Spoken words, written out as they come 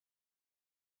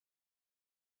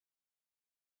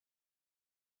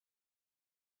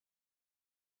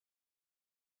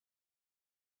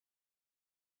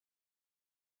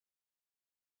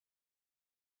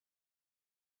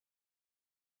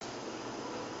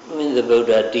When the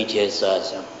Buddha teaches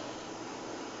us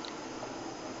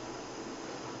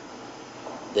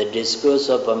the discourse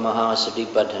of Mahasi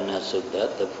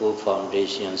Sayadaw, the four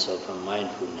foundations of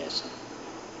mindfulness,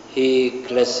 he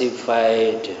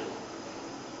classified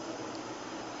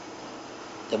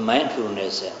the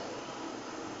mindfulness,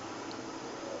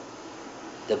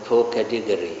 the four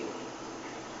categories.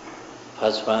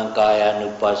 First one, Kaya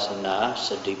Nupassana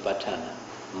Satipatthana,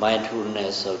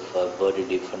 mindfulness of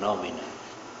bodily phenomena.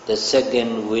 The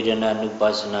second, Vedana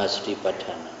Nupassana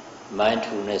Satipatthana,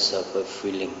 mindfulness of a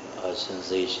feeling or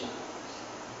sensation.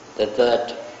 The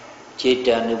third,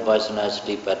 Citta Nupassana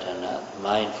Satipatthana,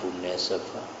 mindfulness of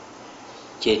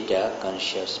citta,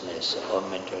 consciousness or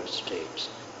mental states.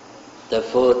 The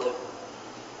fourth,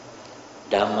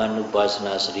 Dhamma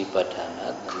Nupassana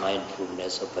Satipatthana, the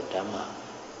mindfulness of a Dhamma.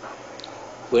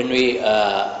 When we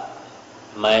are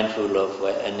mindful of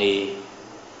any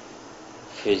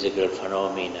physical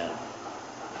phenomena,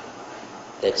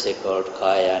 that's called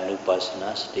Kaya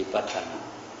Nupassana Satipatthana.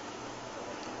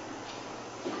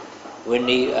 When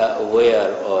we are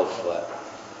aware of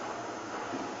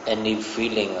any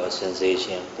feeling or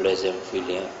sensation, pleasant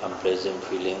feeling, unpleasant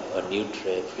feeling, or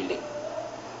neutral feeling,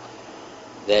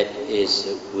 that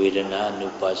is Vedana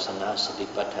Nupassana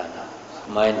Satipatthana,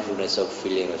 mindfulness of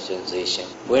feeling or sensation.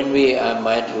 When we are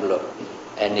mindful of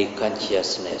any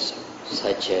consciousness,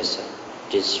 such as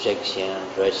distraction,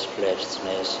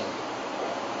 restlessness,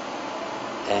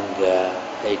 anger,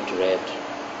 hatred,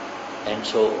 and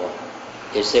so on,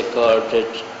 it's called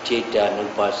Citta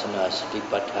Nupassana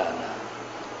Satipatthana,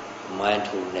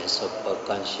 mindfulness of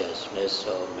consciousness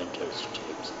or mental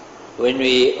states. When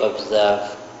we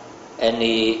observe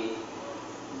any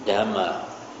Dhamma,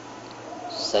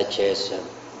 such as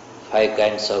 5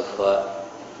 kinds of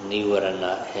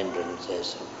Nivarana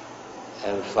hindrances,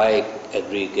 and 5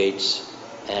 aggregates,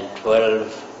 and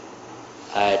 12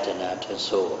 ayatanat, and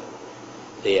so on,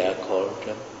 they are called,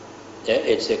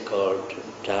 it's called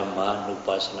Dhamma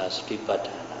Nupassana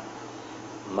Satipatthana,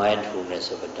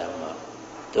 mindfulness of a Dhamma.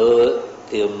 Though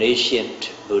the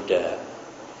omniscient Buddha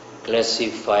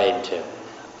classified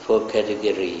 4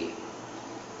 categories,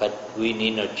 but we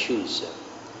need not choose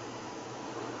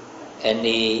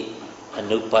any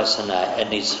Anupassana,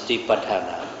 any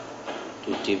Satipatthana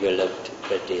to develop, to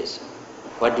practice.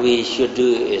 What we should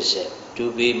do is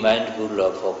to be mindful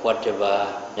of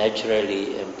whatever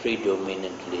naturally and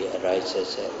predominantly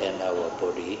arises in our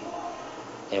body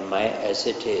and mind as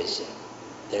it is.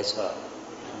 That's all.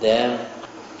 Then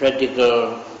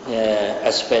practical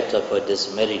aspect of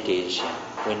this meditation,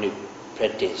 when you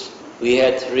practice, we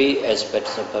have 3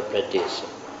 aspects of a practice: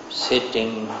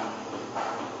 sitting,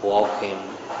 walking,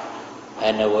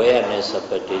 and awareness of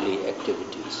the daily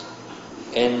activities.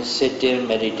 In sitting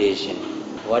meditation,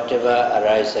 whatever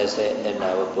arises in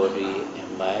our body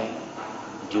and mind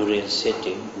during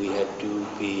sitting, we have to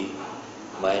be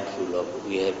mindful of,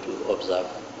 we have to observe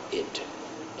it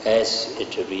as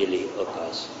it really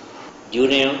occurs.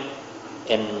 During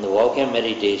walking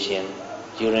meditation,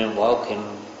 during walking,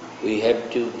 we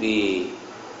have to be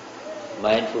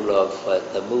mindful of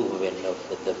the movement of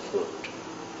the foot,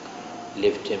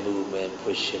 lifting movement,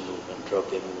 pushing movement,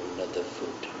 dropping movement of the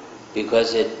foot.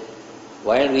 Because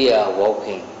while we are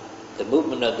walking, the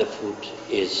movement of the foot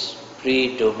is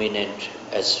predominant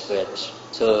aspect,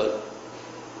 so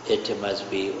it must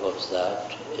be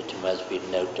observed, it must be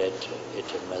noted,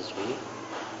 it must be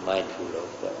mindful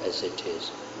of as it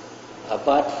is.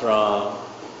 Apart from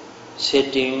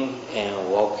sitting and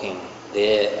walking,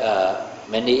 there are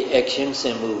many actions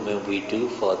and movements we do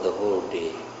for the whole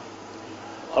day.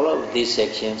 All of these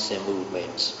actions and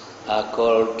movements are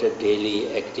called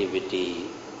daily activity,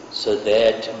 so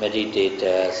that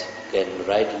meditators can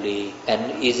rightly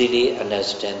and easily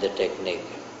understand the technique.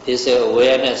 This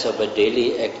awareness of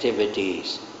daily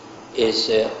activities is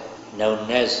known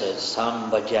as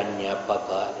Sambhajanya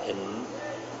Papa in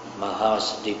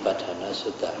Mahasi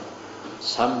Sayadaw.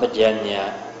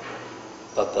 Sambhajanya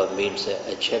Papa means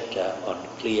a chapter on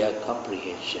clear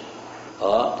comprehension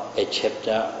or a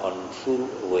chapter on full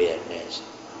awareness.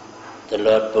 The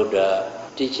Lord Buddha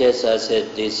teaches us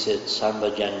this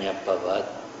Sambhajanya Papa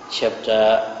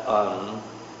chapter on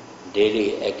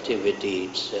daily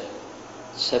activities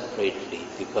separately,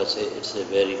 because it's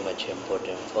very much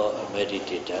important for a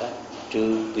meditator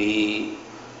to be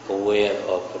aware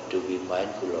of, to be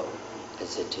mindful of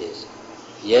as it is.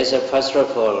 Yes, first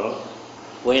of all,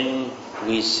 when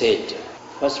we sit,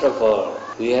 first of all,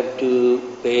 we have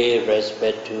to pay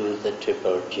respect to the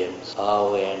triple gems,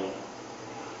 bow and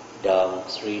down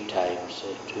 3 times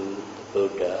to the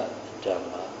Buddha,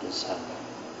 Dhamma and Sangha.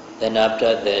 Then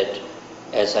after that,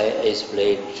 as I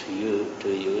explained to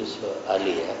you so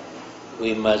earlier,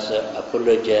 we must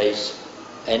apologize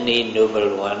any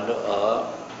noble one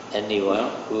or anyone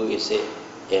who is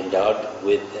endowed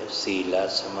with sila,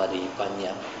 samadhi,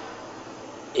 panya.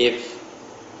 If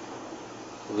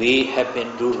we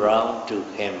happen to wrong to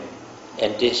him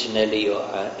intentionally or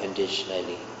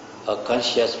unintentionally, or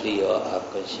consciously or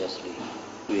unconsciously,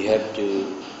 we have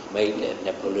to make an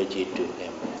apology to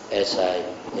him, as I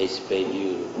explained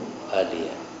you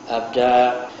earlier.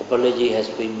 After apology has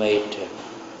been made,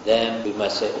 then we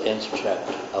must instruct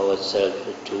ourselves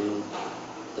to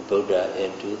the Buddha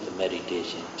and to the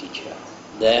meditation teacher.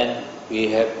 Then we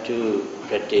have to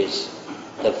practice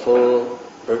the four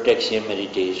protection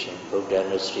meditation, Buddha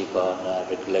Nusri Bhavana,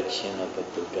 recollection of the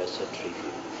Buddha's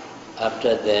attribute.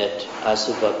 After that,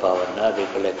 Asubha Bhavana,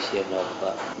 recollection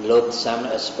of loathsome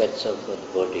aspects of the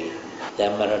body.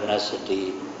 Then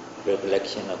Maranasati,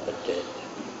 recollection of the death.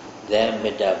 Then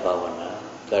Metta Bhavana,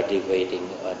 cultivating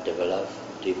or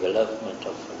development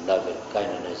of love and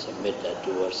kindness and metta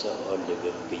towards all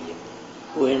living beings.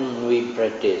 When we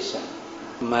practice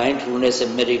mindfulness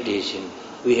and meditation,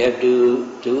 we have to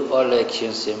do all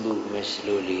actions and movements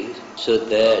slowly so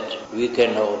that we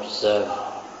can observe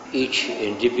each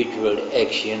individual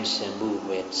actions and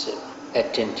movements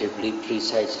attentively,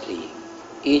 precisely.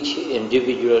 Each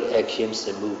individual actions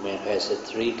and movement has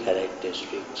three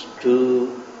characteristics.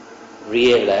 To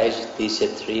realize these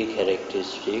three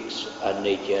characteristics,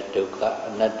 anicca,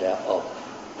 dukkha, anatta, of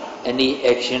any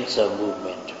actions or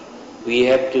movement, we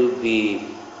have to be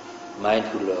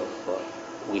mindful of.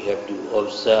 We have to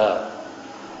observe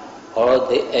all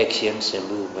the actions and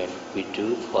movement we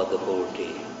do for the whole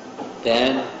day.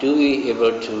 Then to be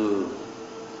able to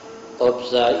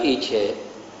observe each and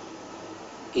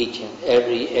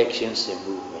every actions and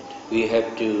movement, we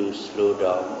have to slow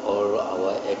down all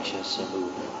our actions and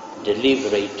movement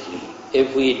deliberately.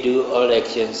 If we do all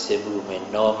actions and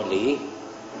movement normally,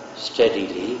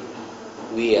 steadily,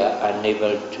 we are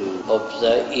unable to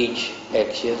observe each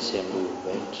actions and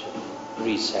movement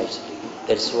precisely.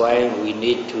 That's why we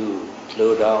need to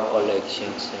slow down all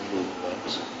actions and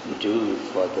movements, do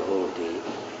for the whole day.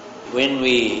 When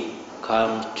we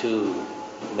come to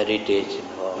meditation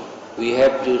hall, we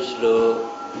have to slow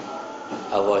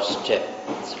our step,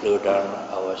 slow down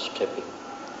our stepping,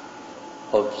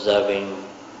 observing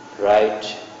right,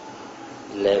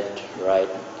 left,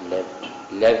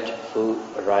 left foot,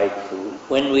 right foot.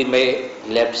 When we make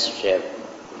left step,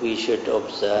 we should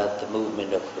observe the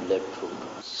movement of the left foot.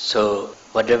 So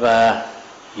whatever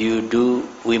you do,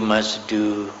 we must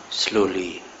do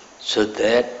slowly, so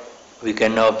that we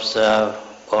can observe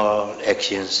all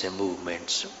actions and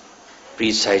movements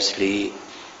precisely,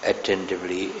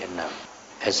 attentively enough.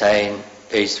 As I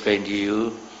explained to you,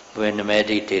 when a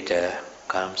meditator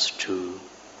comes to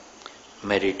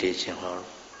meditation hall,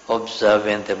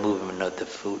 observing the movement of the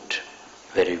foot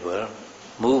very well.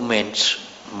 Movements,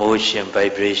 motion,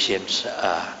 vibrations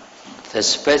are the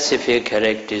specific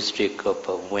characteristic of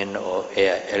a wind or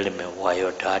air element,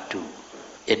 vayu dhatu.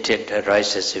 It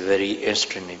arises a very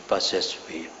instant process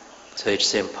way, so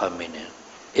it's impermanent.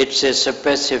 It's a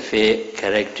specific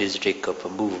characteristic of a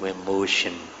movement,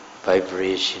 motion,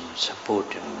 vibration, support.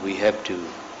 We have to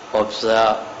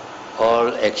observe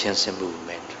all actions and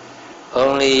movement.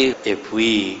 Only if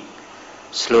we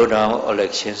slow down all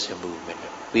actions and movement,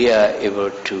 we are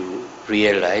able to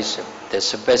realize the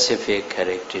specific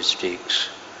characteristics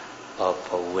of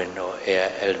a wind or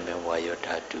air element, vayu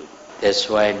dhatu. That's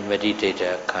why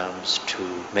meditator comes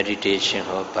to meditation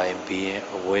hall by being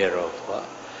aware of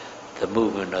the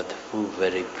movement of the foot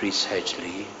very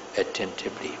precisely,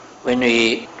 attentively. When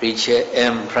we reach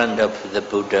in front of the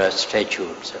Buddha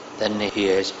statues, then he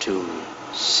has to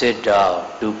sit down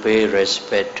to pay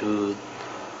respect to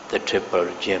the triple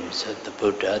gems of the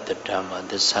Buddha, the Dhamma,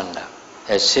 the Sangha.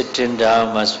 As sitting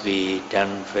down must be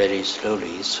done very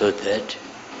slowly so that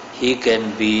he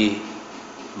can be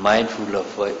mindful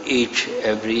of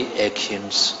every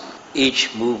actions,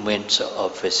 each movement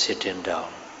of a sitting down.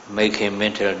 Making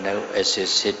mental note as a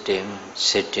sitting,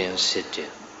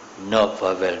 not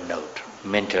verbal note,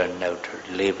 mental note,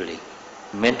 labeling.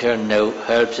 Mental note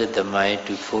helps the mind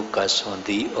to focus on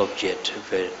the object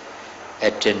very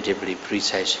attentively,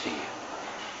 precisely.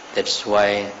 That's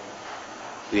why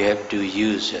we have to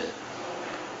use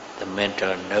the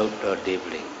mental note or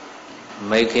labeling.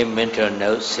 Making mental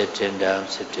note, sitting down.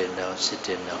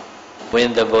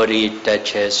 When the body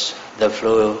touches the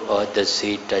floor or the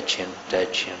seat, touching.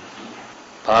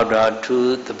 Bow down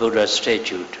to the Buddha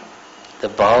statue. The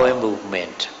bowing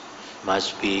movement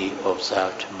must be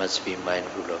observed, must be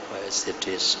mindful of as it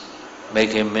is.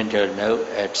 make a mental note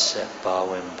as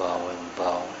bowing, bowing,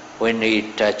 bowing. When he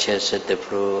touches the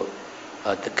floor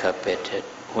of the carpet,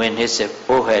 when his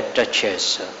forehead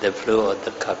touches the floor of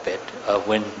the carpet, or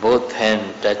when both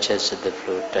hands touches the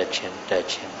floor, touching.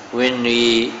 When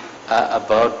we are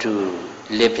about to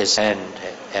lift his hand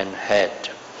and head,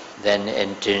 then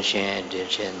intention,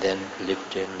 then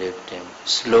lifting,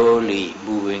 slowly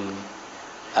moving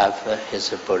up his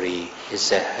body, his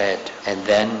head, and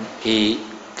then he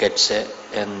gets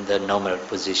in the normal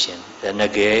position. Then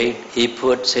again, he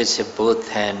puts his both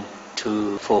hands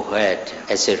to forehead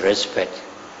as a respect.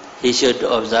 He should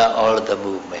observe all the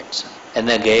movements. And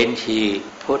again, he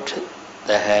put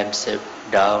the hands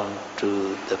down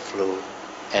to the floor,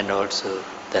 and also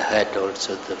the head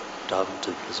also down to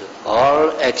the floor.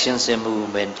 All actions and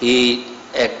movement he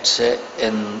acts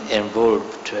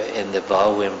involved in the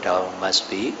bowing down must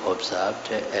be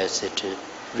observed as it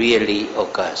really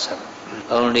occurs.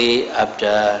 Only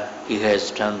after he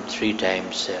has done 3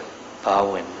 times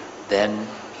bowing, then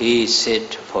he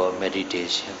sit for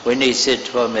meditation. When he sit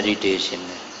for meditation,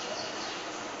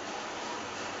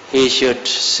 he should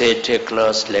sit a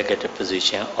cross-legged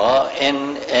position or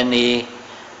in any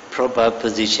proper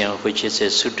position which is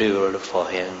suitable for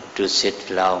him to sit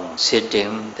long.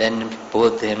 Sitting, then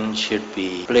both hands should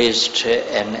be placed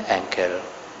in ankle.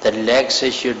 The legs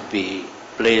should be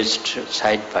placed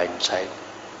side by side.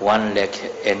 One leg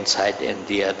inside and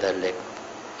the other leg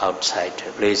outside,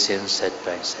 placing side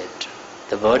by side.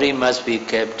 The body must be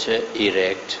kept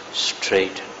erect,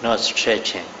 straight, not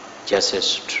stretching, just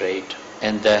straight.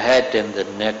 And the head and the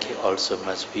neck also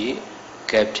must be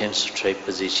kept in straight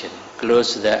position.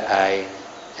 Close the eye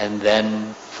and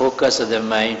then focus the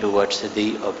mind towards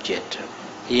the object.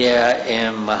 Here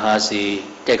in Mahasi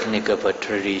technique of a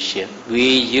tradition,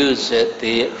 we use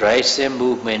the rising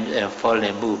movement and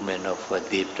falling movement of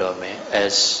the abdomen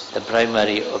as the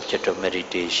primary object of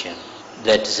meditation.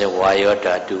 That is a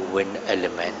Vayota to wind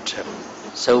element.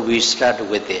 So we start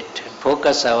with it.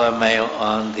 Focus our mind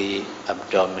on the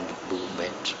abdomen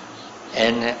movement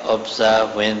and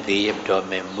observe when the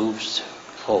abdomen moves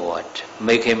forward.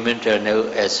 Make a mental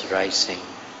note as rising.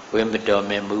 When the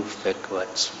abdomen moves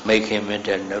backwards, make a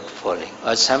mental note falling.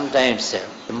 Or sometimes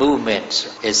the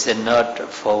movement is not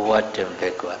forward and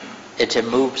backward. It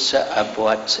moves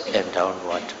upwards and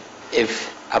downward.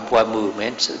 If upward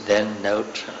movements, then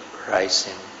note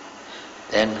rising.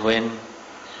 Then when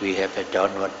we have a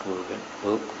downward movement,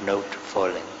 note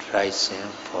falling, rising,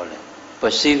 falling.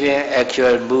 Perceiving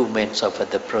actual movements of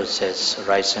the process,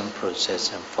 rising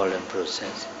process and falling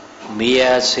process.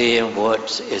 Mere saying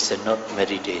words is not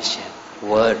meditation.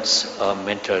 Words or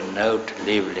mental note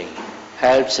labeling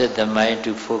helps the mind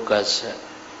to focus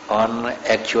on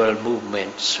actual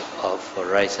movements of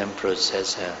rising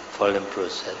process and falling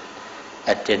process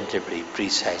attentively,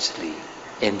 precisely.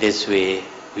 In this way,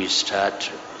 we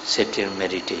start sitting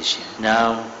meditation.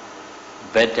 Now,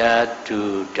 better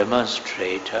to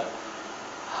demonstrate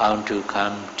how to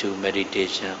come to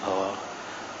meditation or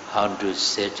how to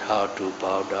sit, how to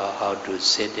bow down, how to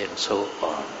sit and so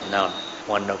on. Now,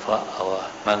 one of our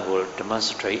monks will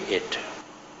demonstrate it.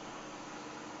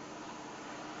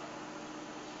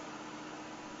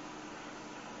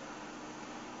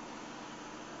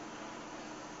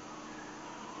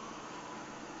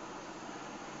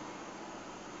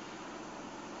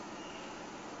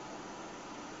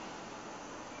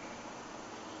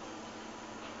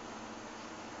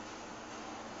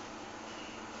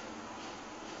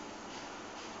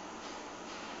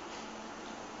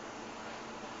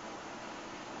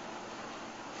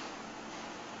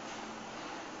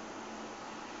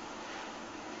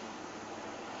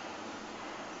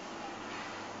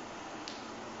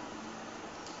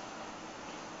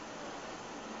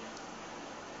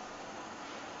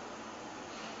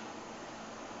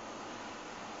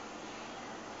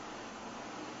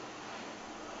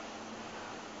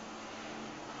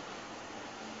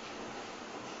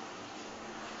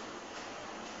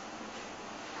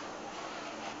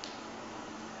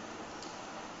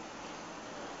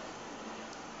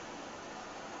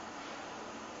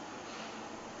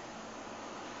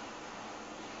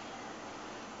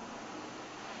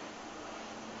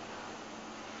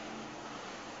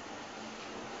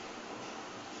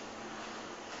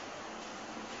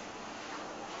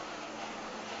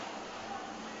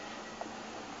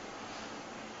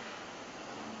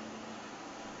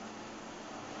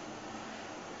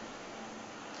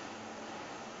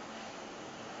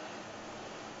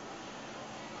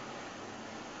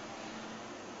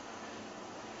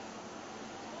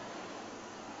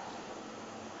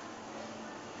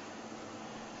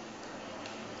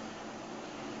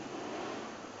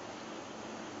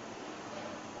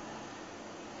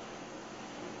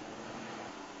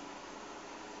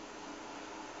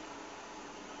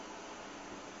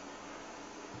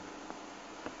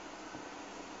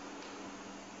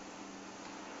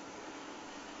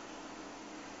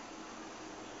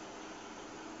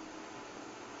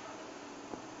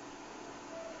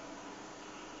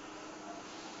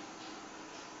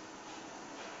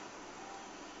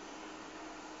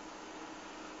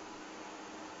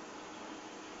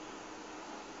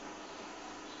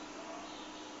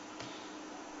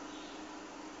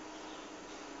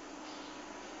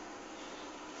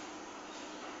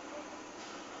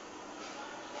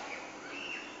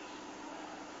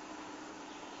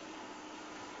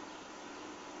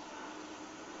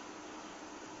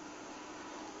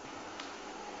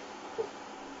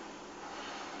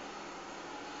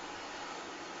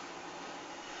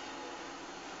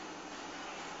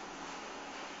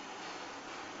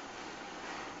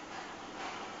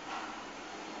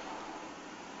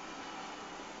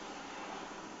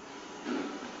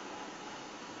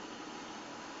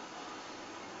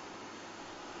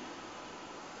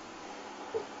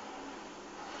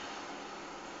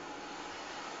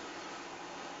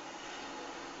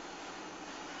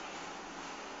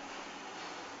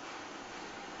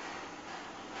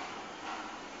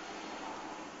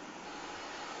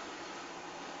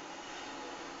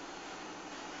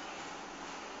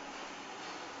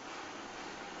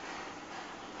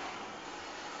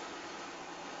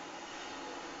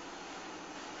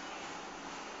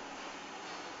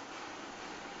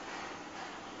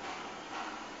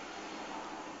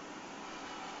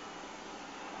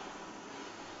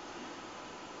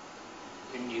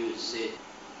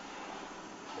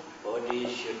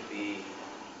 should be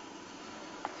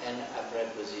an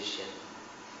upright position,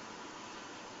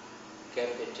 keep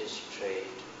it straight,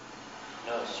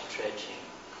 no stretching.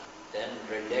 Then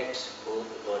relax both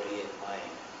body and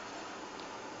mind.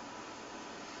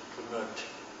 Do not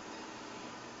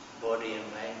body and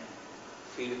mind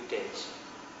feel tense.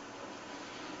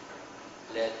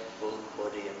 Let both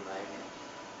body and mind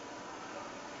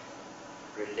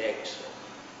relax.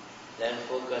 Then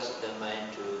focus the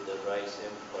mind to the rise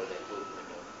and fall movement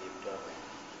of the abdomen.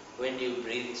 When you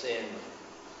breathe in,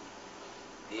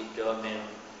 the abdomen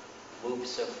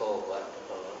moves forward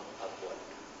or upward.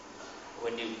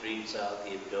 When you breathe out,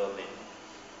 the abdomen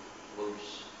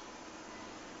moves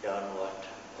downward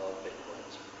or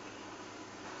backwards.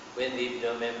 When the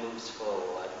abdomen moves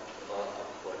forward or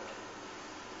upward,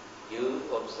 you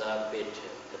observe it,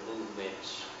 the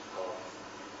movements of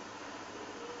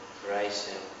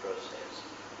rising process.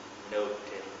 Note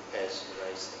it as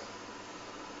rising.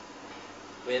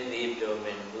 When the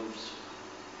abdomen moves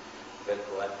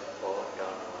backward or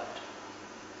downward,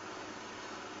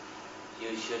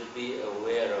 you should be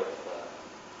aware of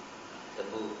the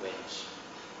movements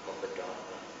of the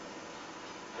downward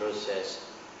process.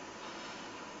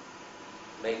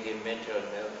 Make a mental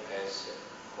note as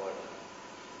falling.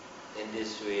 In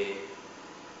this way,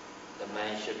 the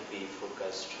mind should be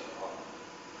focused on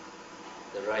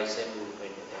the rising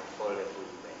movement and falling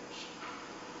movements.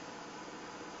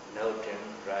 Noting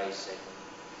rising,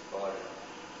 falling,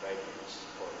 brightness,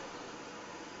 falling.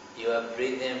 Your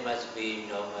breathing must be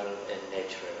normal and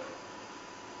natural.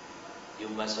 You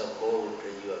must hold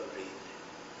your breath.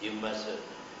 You must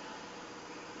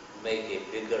make a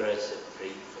vigorous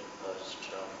breath or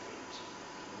strong breath.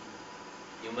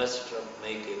 You must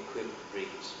make a quick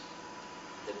breath.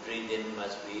 The breathing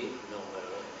must be normal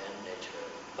and natural.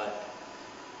 But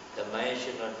the mind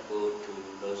should not go to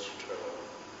nostril.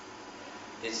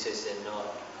 This is not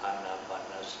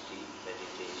anapanasati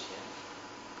meditation,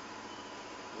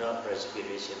 not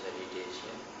respiration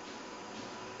meditation.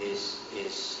 This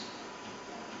is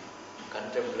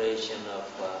contemplation of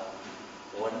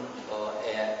one or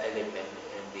air element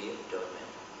in the abdomen.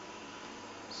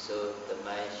 So the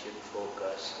mind should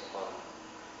focus on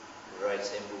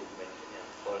rising movement and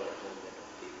falling movement of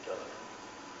the abdomen.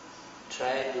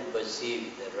 Try to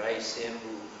perceive the rising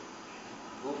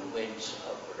movements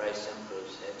of rising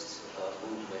process or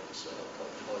movements of a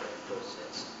falling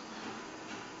process.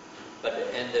 But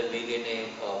in the beginning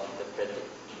of the practice,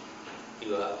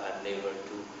 you are unable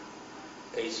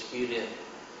to experience.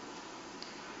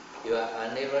 You are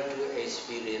unable to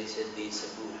experience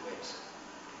these movements.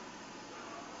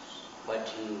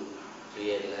 What you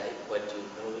realize, what you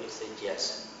know is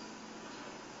just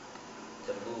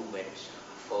the movements,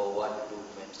 forward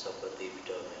movements of the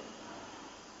abdomen,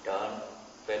 down,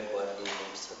 backward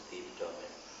movements of the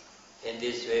abdomen. In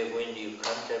this way, when you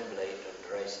contemplate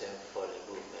on rising and falling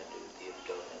movement of the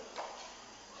abdomen,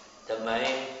 the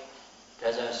mind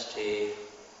doesn't stay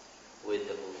with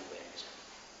the movement.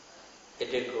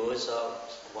 It goes out,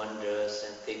 wanders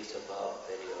and thinks about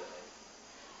very often.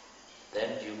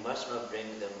 Then you must not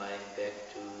bring the mind back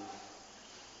to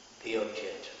the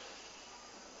object.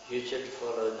 You should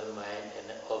follow the mind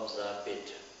and observe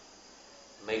it,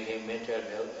 making mental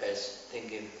note as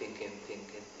thinking,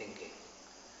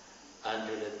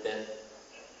 until that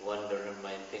wandering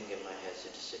mind, thinking mind has to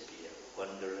disappear.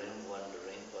 Wandering,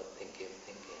 or thinking.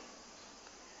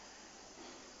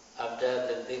 After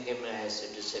the thinking mind has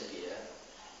to disappear,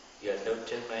 your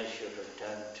noting mind should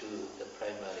return to the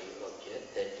primary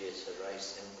object, that is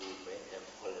rising movement and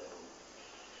falling movement.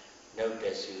 Note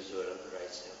as usual,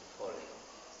 rising and falling.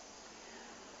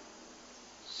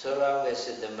 So long as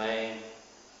the mind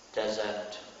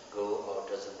doesn't go or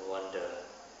doesn't wander,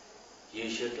 you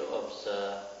should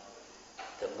observe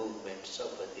the movements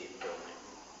of the abdomen.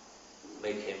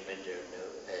 Make a mental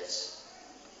note as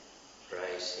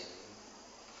rising,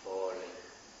 falling,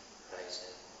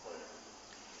 rising, falling.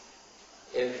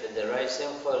 If the rising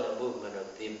and falling movement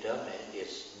of the abdomen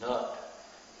is not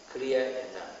clear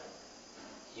enough,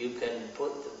 you can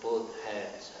put both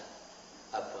hands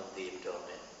upon the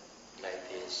abdomen like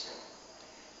this.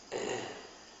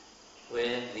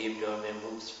 When the abdomen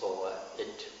moves forward,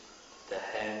 the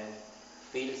hand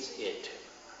feels it.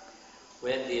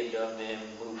 When the abdomen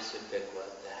moves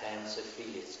backward, the hands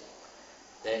feel it.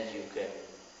 Then you can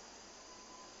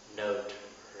note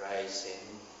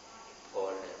rising,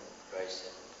 falling,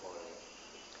 rising, falling.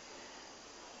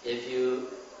 If you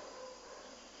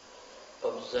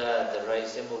observe the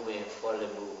rising movement and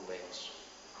falling movements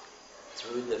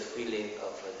through the feeling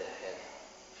of the head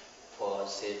for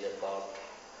say about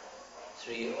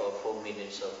 3 or 4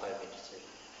 minutes or 5 minutes,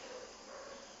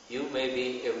 You may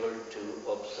be able to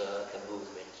observe the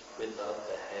movement without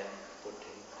the hand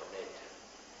putting on it.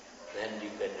 Then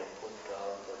you can put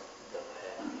down the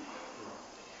hand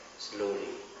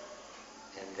slowly,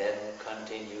 and then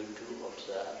continue to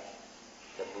observe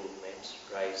the movements,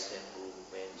 rising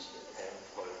movements and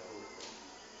falling movements,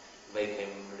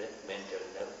 making mental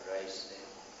note rising,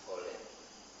 falling.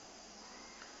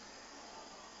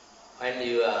 While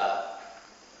you are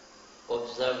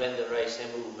observing the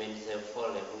rising movements and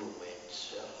falling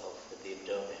movements of the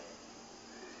abdomen,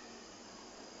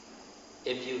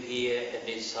 if you hear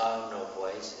any sound or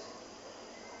voice,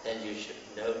 then you should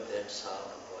note that sound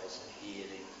or voice,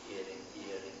 hearing.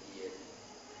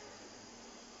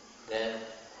 Then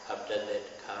after that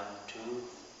come to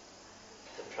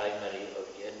the primary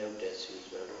object, note as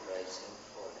usual, rising,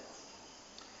 falling.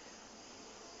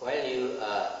 While you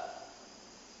are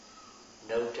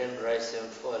noting rising,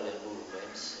 falling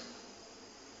movements,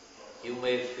 you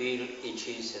may feel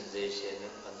itchy sensation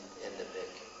in the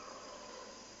back.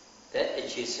 That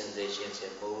itchy sensation is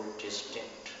more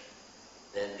distinct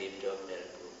than the abdominal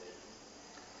movement.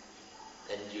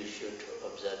 Then you should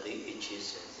observe the itchy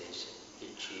sensation.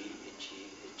 Itchy.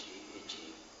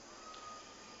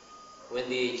 When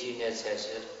the itchiness has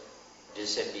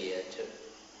disappeared,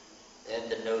 then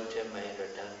the note may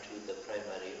return to the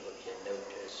primary object,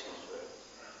 note as usual.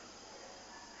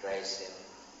 Rising,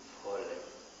 falling.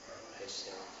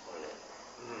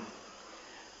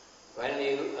 When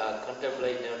you are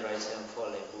contemplating rising and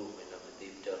falling movement of the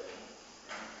abdomen,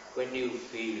 when you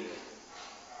feel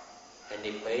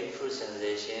any painful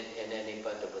sensation in any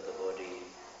part of the body,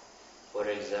 for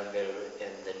example,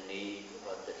 in the knee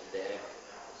or the leg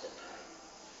or the thigh,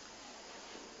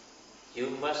 you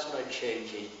must not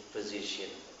change its position.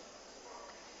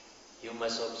 You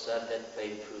must observe that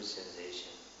painful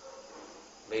sensation,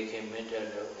 making mental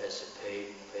note as pain,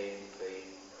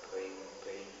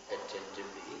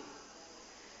 attentively,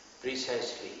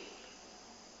 precisely.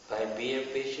 By being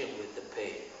patient with the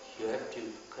pain, you have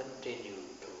to continue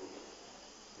to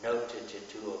note it,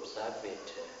 to observe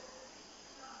it.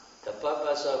 The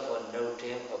purpose of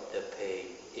noting of the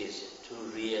pain is to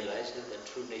realize the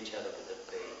true nature of the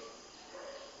pain.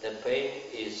 The pain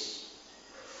is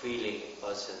feeling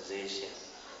or sensation,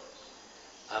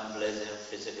 unpleasant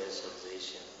physical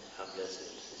sensation, unpleasant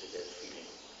physical feeling.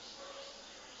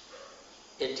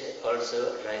 It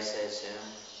also arises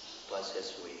and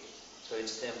passes away. So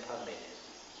it's impermanent.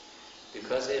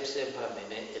 Because it's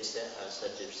impermanent, it's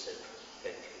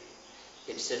unsatisfactory.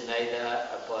 It's neither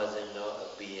a person nor a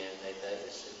being, neither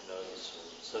is it nor is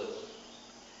soul.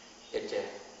 So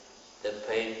the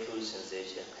painful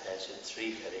sensation has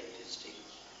three characteristics: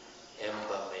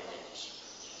 impermanence,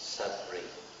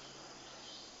 suffering,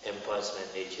 impersonal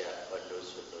nature, or no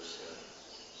solution.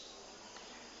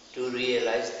 To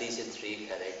realize these three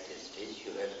characteristics,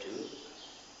 you have to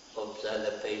observe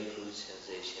the painful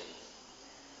sensation.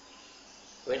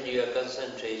 When your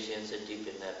concentration is deep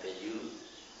enough, you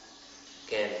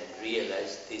can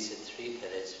realize these three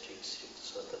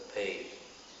characteristics of the pain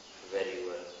very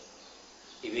well.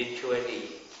 Eventually,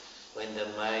 when the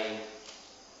mind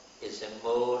is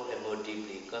more and more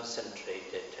deeply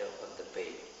concentrated on the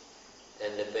pain,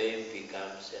 then the pain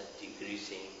becomes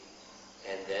decreasing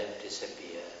and then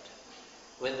disappeared.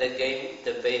 When the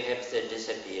pain has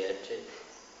disappeared,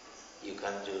 you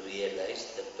come to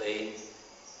realize the pain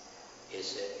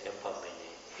is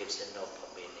impermanent, it's not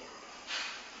permanent.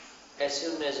 As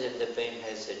soon as the pain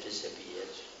has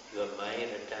disappeared, your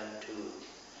mind returns to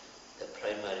the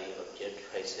primary object,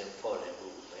 rising, falling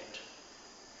movement.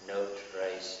 Note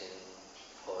rising,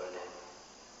 falling,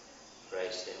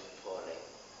 rising, falling.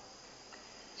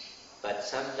 But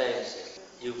sometimes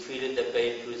you feel the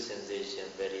painful sensation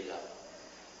very loud.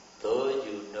 Though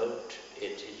you note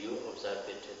it, you observe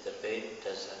it, the pain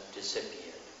doesn't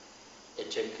disappear.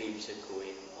 It keeps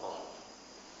going on.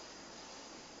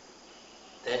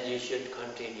 Then you should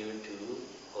continue to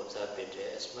observe it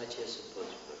as much as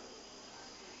possible.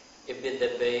 If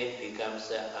the pain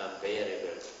becomes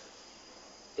unbearable,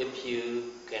 if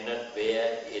you cannot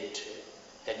bear it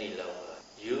any longer,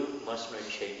 you must not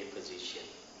change the position.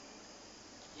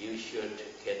 You should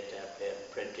get up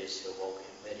and practice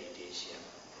walking meditation.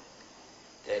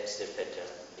 That's the better.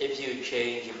 If you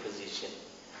change the position,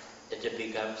 it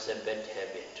becomes a bad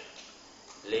habit.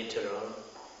 Later on,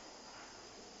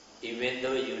 even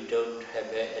though you don't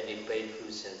have any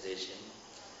painful sensation,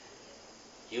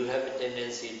 you have a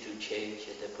tendency to change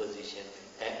the position,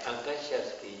 and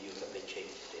unconsciously you have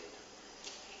changed it.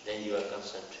 Then your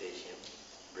concentration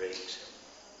breaks.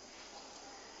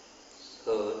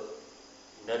 So,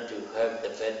 not to have the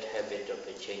bad habit of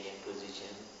changing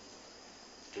position,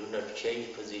 Do not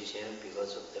change position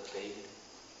because of the pain.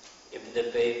 If the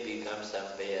pain becomes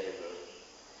unbearable,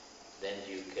 then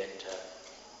you get up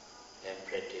and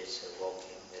practice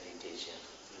walking meditation.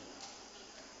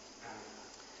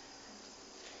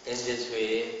 In this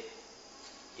way,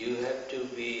 you have to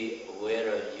be aware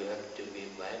of, you have to be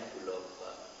mindful of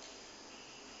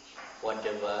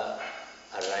whatever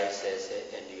arises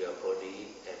in your body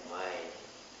and mind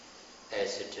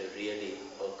as it really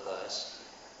occurs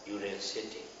during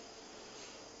sitting.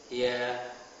 Here,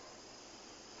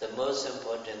 the most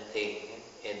important thing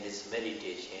in this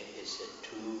meditation is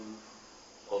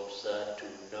to observe,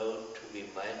 to know, to be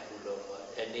mindful of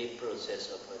any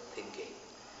process of thinking,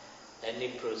 any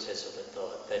process of a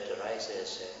thought that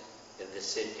arises in the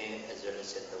sitting as well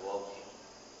as in the walking.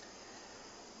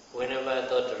 Whenever a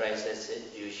thought arises,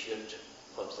 you should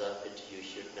observe it, you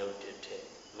should note it,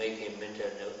 make a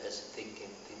mental note as thinking,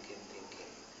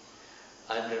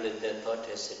 until the thought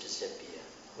has disappeared.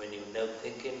 When you know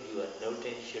thinking, your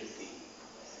noting should be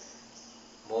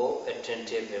more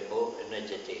attentive and more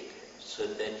energetic, so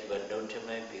that your noting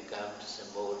mind becomes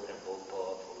more and more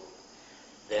powerful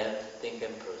than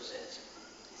thinking process.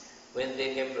 When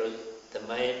thinking the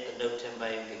noting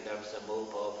mind becomes more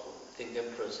powerful,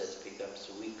 thinking process becomes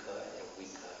weaker and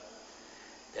weaker.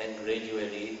 Then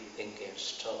gradually thinking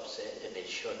stops in a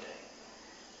short time.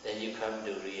 Then you come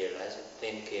to realize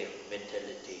thinking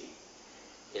mentality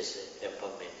is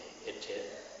impermanent. It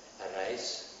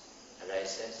arises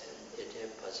and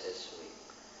it passes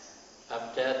away.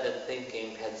 After the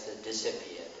thinking has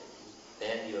disappeared,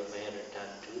 then you may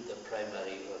return to the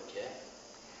primary object.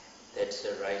 That's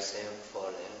the rising and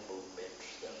falling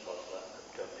movements of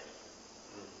abdomen.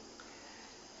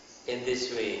 In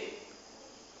this way,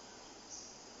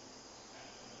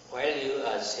 while you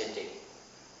are sitting,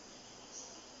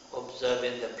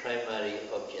 observing the primary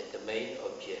object, the main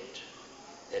object,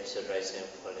 that's the rising and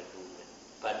falling movement.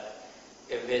 But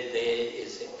if there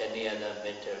is any other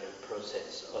mental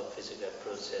process or physical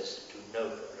process to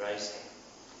note rising,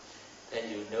 then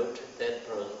you note that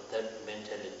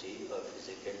mentality or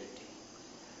physicality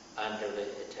until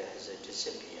it has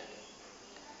disappeared.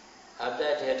 After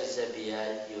it has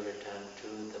disappeared, you return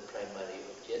to the primary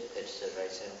object, that's the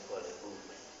rising and falling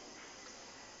movement.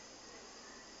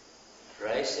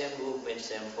 Rising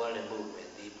movements and falling movement,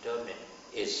 the abdomen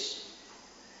is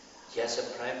just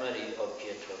a primary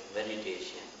object of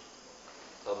meditation,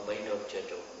 or main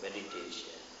object of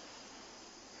meditation,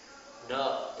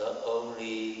 not the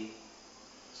only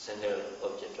single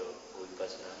object of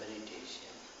Vipassana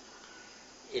meditation.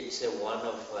 It's one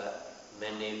of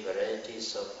many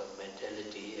varieties of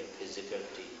mentality and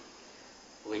physicality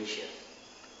which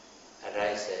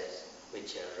arises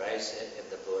in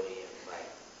the body and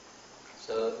mind.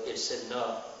 So it's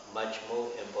not much more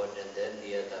important than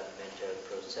the other mental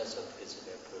process or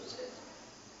physical process.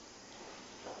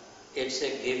 It's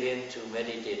given to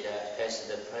meditator as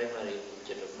the primary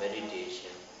object of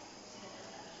meditation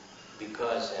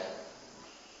because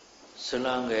so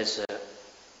long as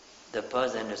the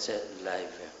person is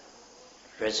alive,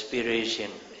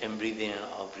 respiration and breathing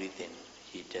out breathing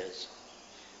he does.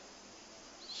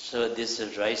 So this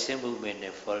rising movement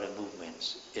and falling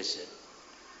movements is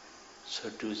so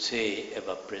to say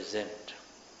ever present.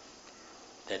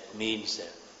 That means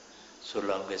so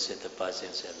long as the person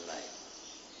is alive.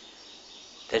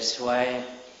 That's why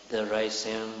the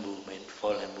rising movement,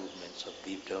 falling movements of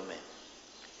the abdomen,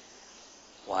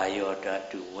 iota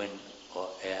to wind or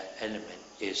air element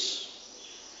is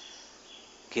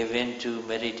given to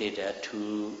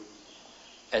meditator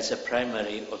as a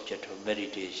primary object of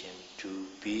meditation to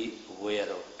be aware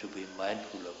of, to be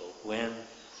mindful of when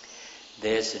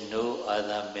there is no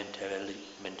other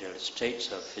mental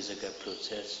states or physical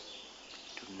process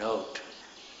to note.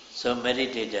 So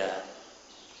meditator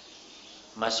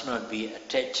must not be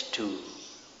attached to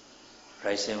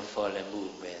rising and falling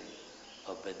movement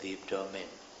of the abdomen.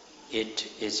 It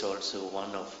is also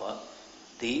one of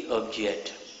the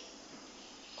object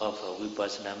of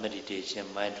Vipassana meditation,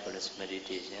 mindfulness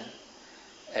meditation,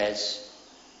 as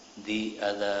the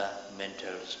other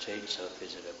mental states or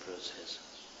physical process.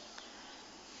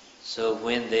 So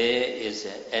when there is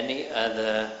any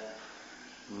other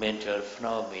mental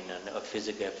phenomenon or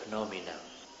physical phenomenon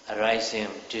arising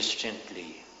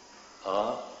distantly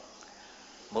or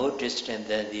more distant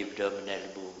than the abdominal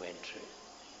movement,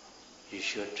 you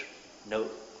should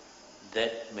note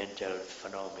that mental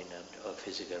phenomenon or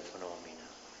physical phenomenon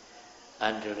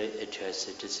until it has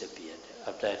disappeared.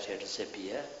 After it has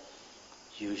disappeared,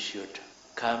 you should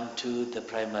come to the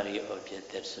primary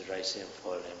object, that's the rising and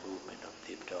falling movement of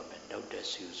the abdomen, note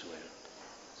as usual.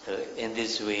 So in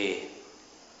this way,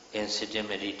 in sitting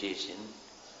meditation,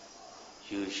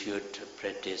 you should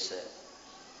practice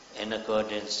in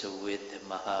accordance with the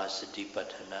Mahasi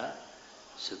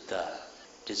Sutta,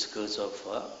 discourse of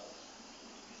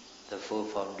the four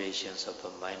foundations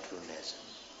of mindfulness.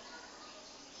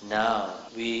 Now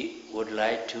we would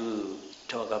like to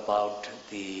talk about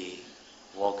the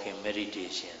walking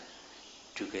meditation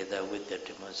together with the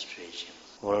demonstration.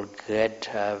 We'll get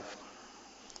up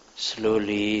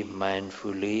slowly,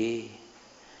 mindfully,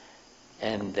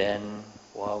 and then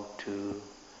walk to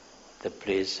the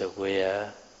place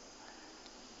where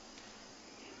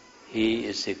he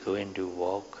is going to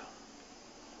walk.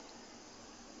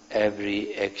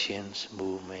 Every actions,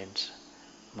 movements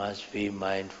must be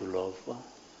mindful of,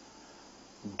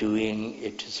 doing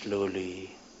it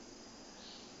slowly,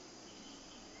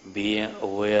 being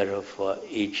aware of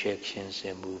each actions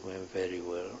and movement very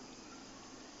well.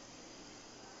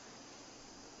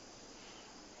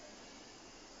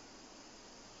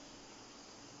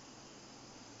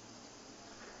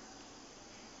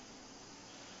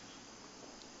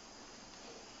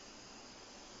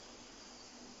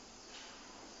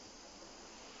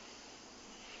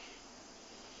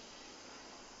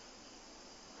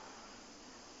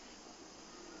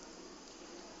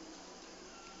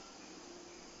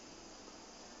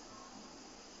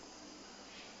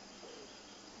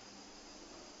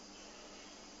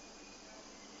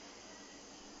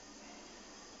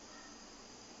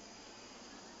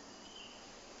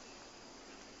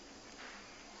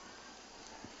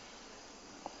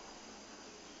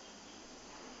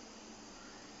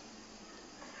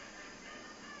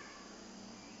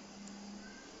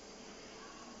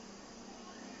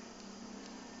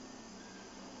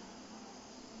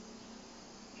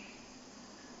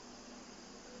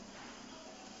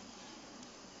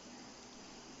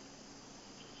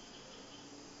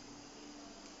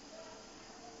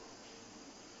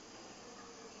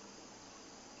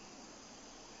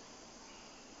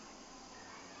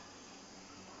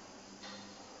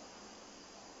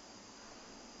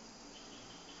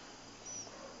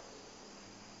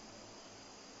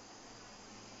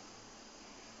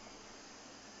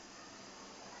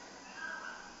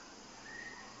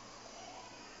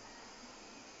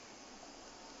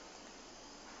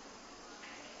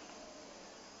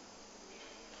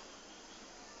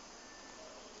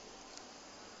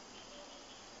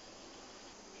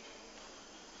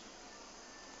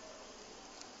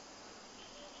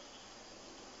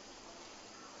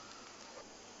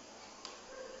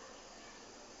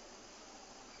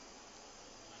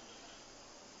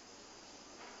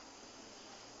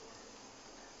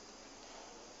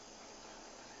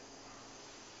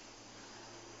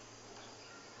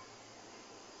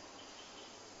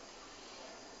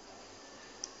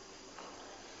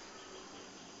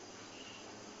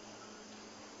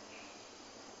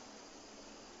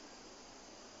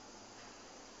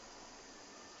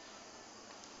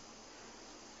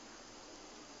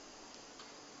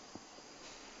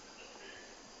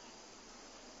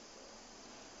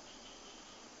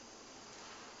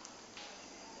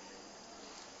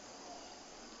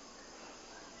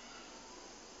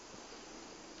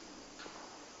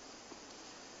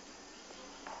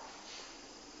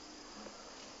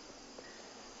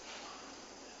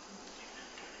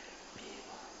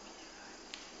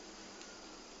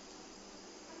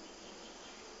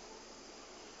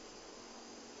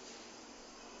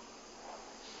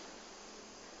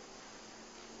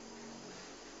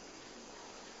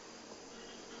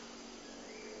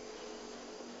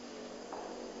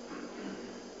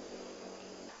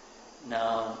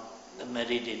 Now the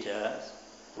meditator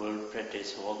will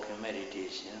practice walking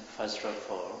meditation. First of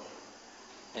all,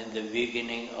 in the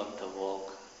beginning of the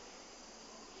walk,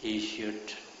 he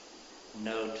should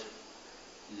note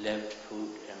left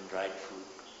foot and right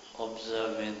foot,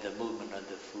 observing the movement of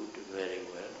the foot very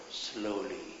well,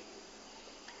 slowly.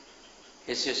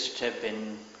 His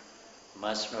stepping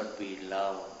must not be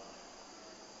long.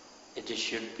 It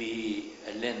should be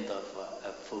a length of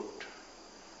a foot,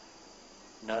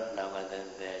 not longer than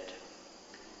that.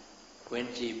 When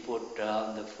he put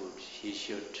down the foot, he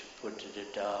should put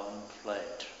it down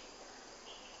flat,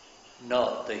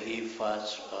 not the heel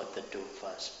first or the toe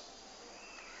first.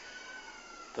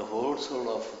 The whole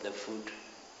sole of the foot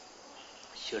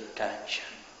should touch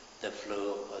the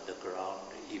floor of the ground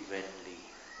evenly.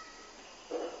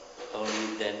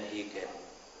 Only then he can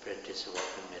practice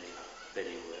walking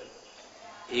very well.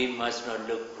 He must not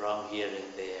look wrong here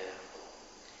and there.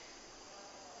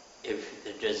 If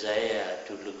the desire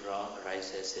to look wrong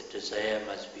arises, the desire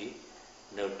must be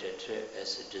noted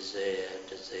as a desire.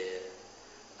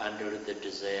 Until the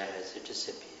desire has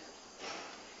disappeared.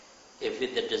 If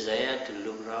the desire to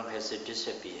look round has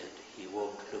disappeared, he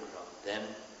won't look round. Then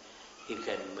he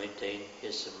can maintain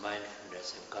his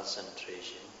mindfulness and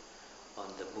concentration on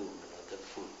the movement of the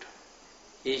foot.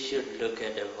 He should look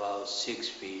at about 6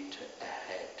 feet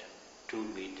ahead, 2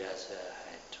 meters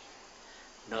ahead,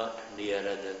 not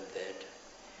nearer than that.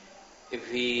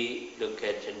 If we look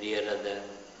at nearer than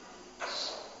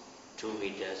 2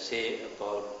 meters, say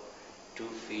about 2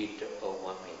 feet or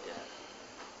 1 meter,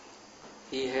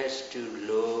 he has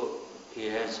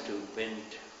to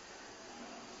bend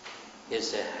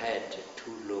his head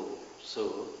too low.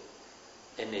 So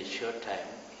in a short time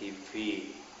he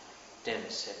feels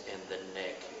tense in the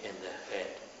neck, in the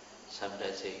head.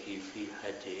 Sometimes he feels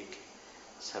headache,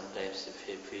 sometimes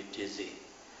he feels dizzy,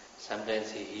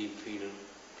 sometimes he feels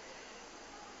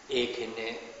aching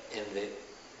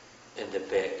in the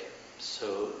back.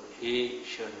 So he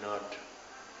should not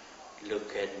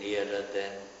look at nearer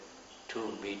than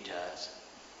 2 meters,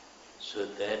 so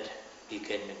that he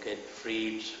can get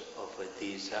freed of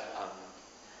these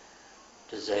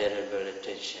undesirable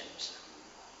attentions.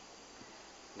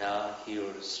 Now he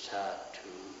will start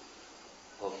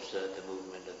to observe the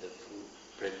movement of the foot,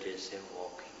 practice and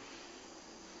walking.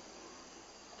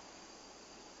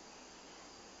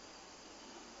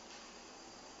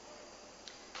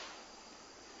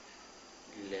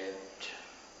 Left,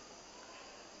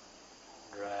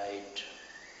 right,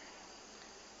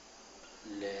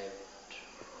 left,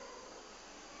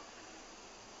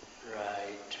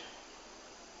 right,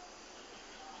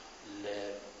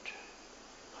 left,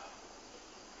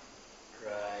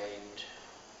 right,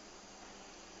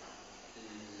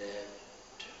 left,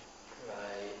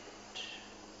 right,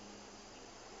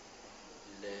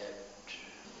 left, right, left,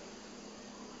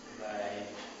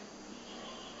 right,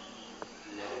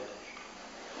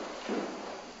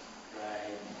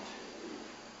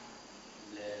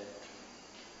 left,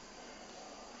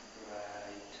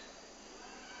 right,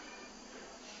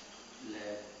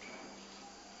 left,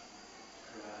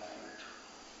 right,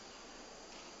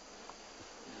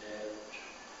 left,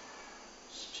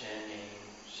 standing,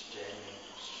 standing,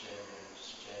 standing,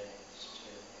 standing,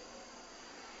 standing.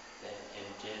 Then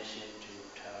intention to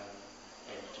turn,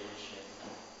 intention,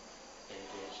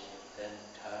 intention. Then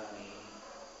turning,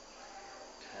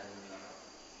 turning,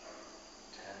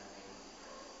 turning,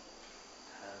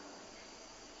 turning,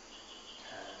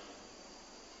 turning,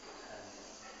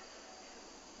 turning.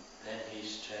 Then he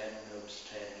standing,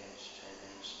 standing,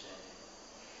 standing, standing.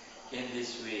 In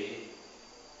this way,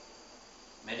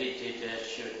 meditators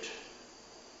should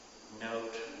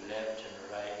note left and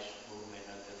right movement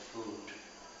of the foot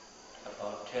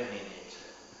about 10 minutes.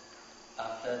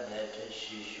 After that,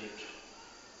 she should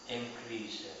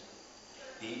increase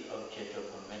the object of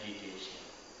her meditation.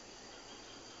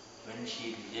 When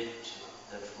she lifts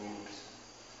the foot,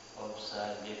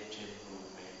 observe lifting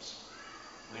movements.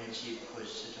 When she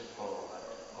pushes it forward,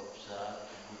 observe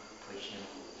pushing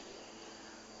movement.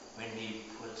 When he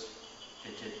puts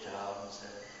it down,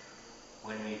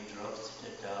 when he drops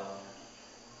it down,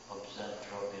 observe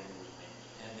dropping movement.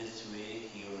 In this way,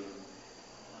 he will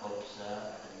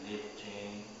observe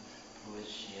lifting,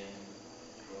 pushing,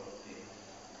 dropping,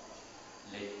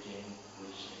 lifting,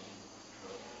 pushing,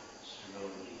 dropping,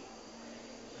 slowly.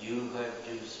 You have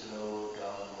to slow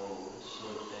down more so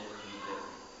that you can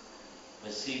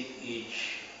perceive each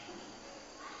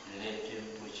lifting,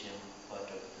 pushing part of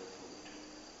the foot.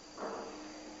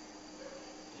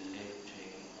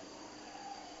 Lifting,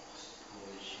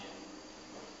 pushing,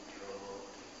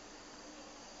 dropping,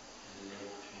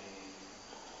 lifting,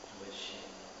 pushing,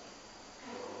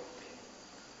 dropping,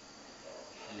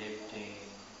 lifting,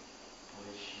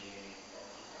 pushing,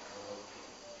 dropping,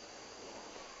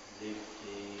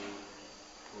 lifting,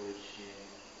 pushing,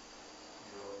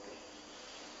 dropping.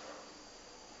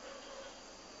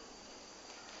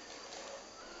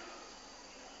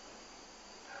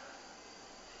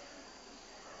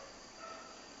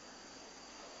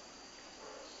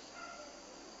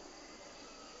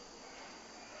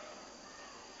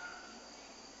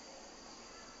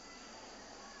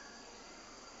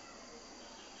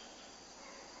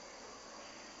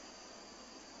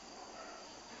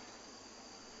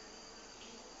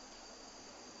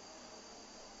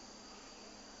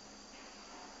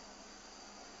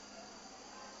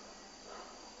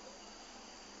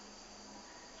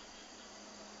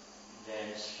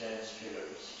 Then stand still,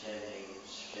 standing,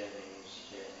 standing,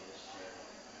 standing,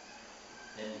 standing.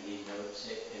 Then he notes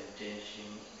intention,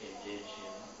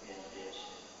 intention,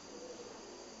 intention.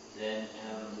 Then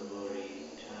turn the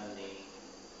body, turning,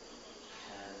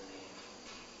 turning,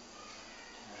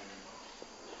 turning,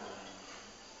 turning.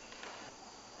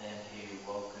 Then he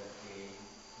walk again,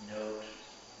 note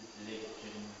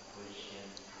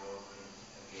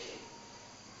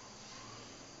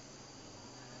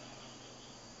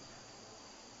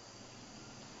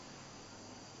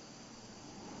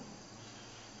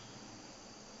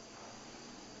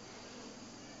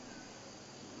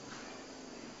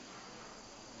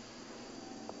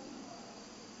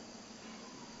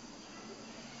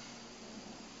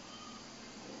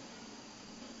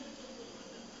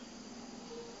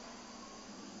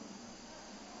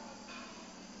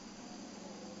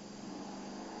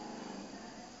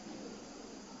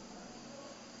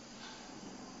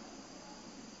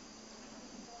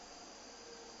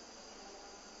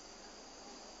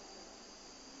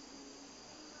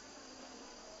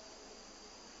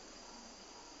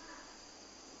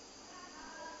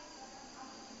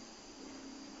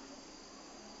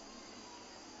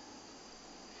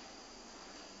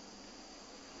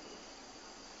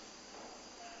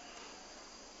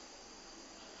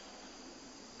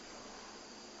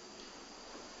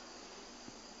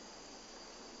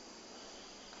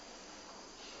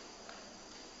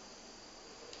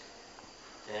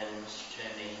then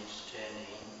standing,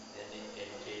 then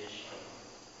intention,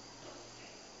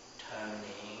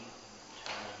 turning,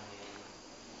 turning,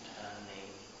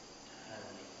 turning,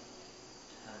 turning,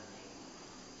 turning,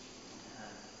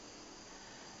 turning.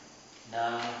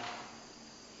 Now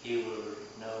he will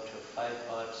note 5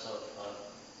 parts of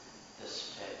the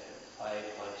step,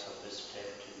 5 parts of the step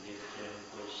to lifting,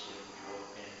 pushing,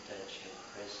 dropping, touching,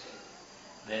 pressing.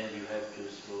 Then you have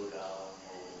to slow down,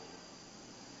 move,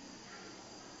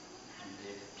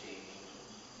 lifting,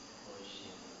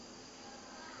 pushing,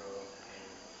 dropping,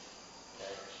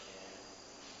 touching,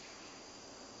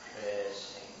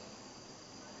 pressing,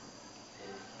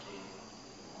 lifting,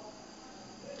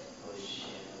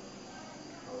 pushing,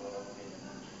 dropping,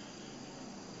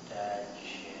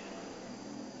 touching,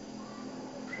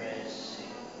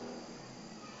 pressing,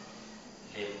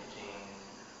 lifting,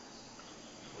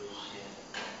 pushing,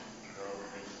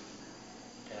 dropping,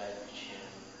 touching,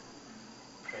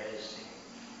 pressing.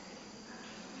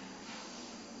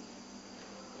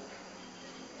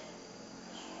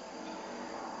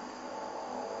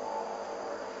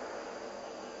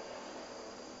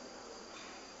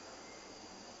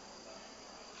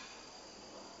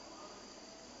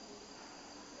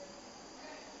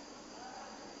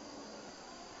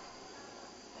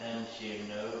 And you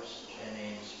note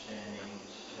standing.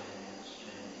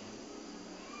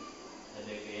 And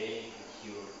again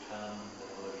you will turn the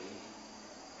body,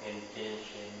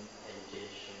 intention,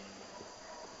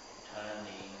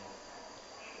 turning,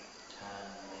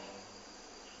 turning,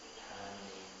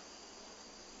 turning,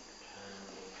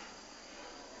 turning,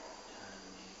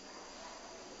 turning,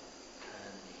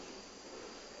 turning,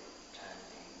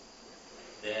 turning.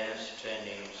 Then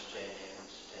standing.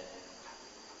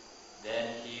 Then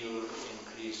he will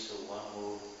increase one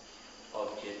more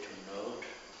object to note.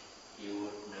 You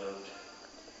would note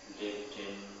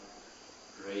lifting,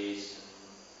 raising,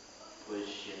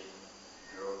 pushing,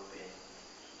 dropping,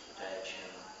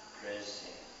 touching,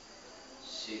 pressing,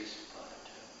 6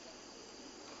 parts.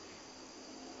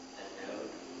 And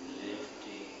note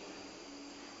lifting,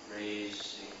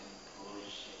 raising,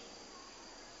 pushing,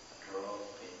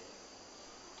 dropping,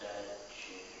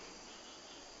 touching,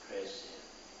 pressing,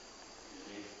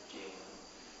 lifting,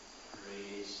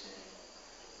 raising,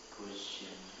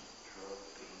 pushing,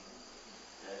 dropping,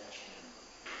 touching,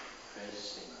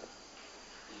 pressing,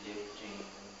 lifting,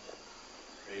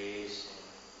 raising,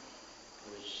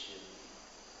 pushing,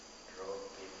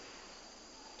 dropping,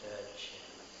 touching,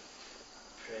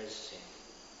 pressing,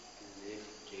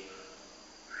 lifting,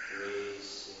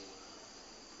 raising,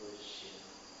 pushing,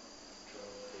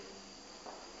 dropping,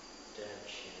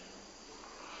 touching,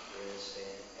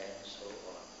 pressing, and so on.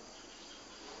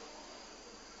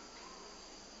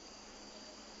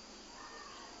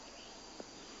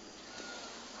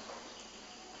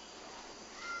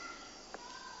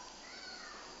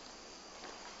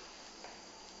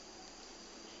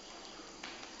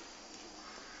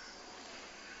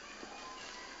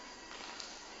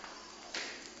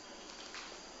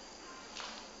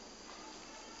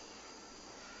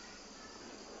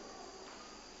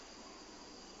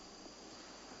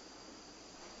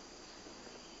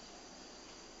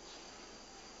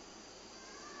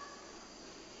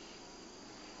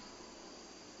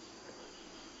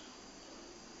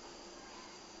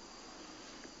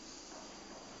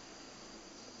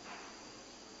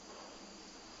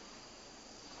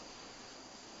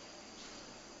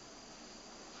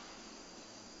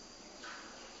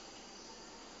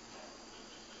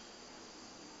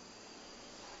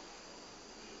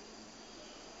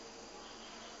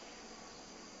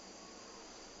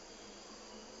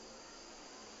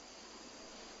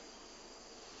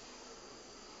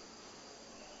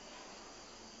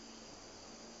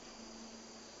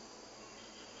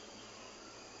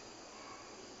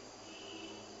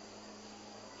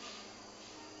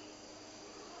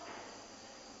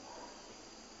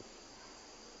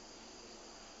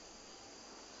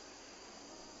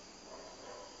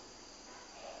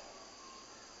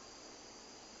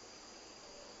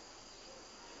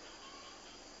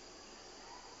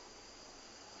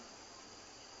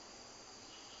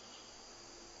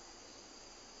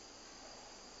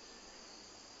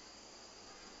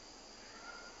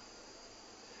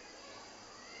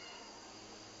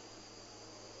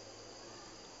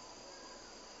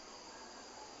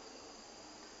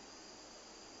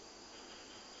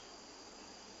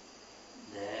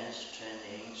 Then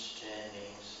standing.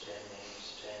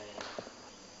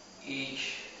 Each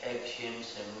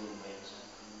actions and movements,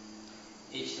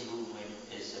 each movement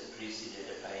is preceded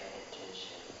by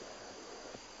intention.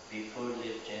 Before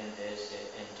lifting, there is an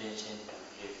intention to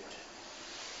lift.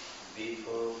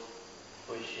 Before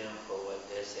pushing forward,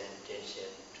 there's an intention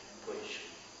to push.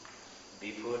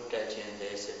 Before touching,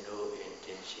 there's no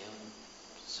intention.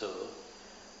 So,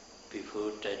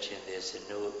 before touching, there's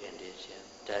no intention.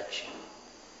 Touching.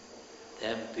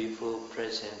 Then before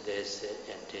pressing, there's an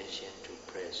intention to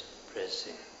press.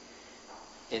 Pressing.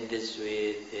 In this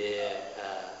way, there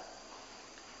are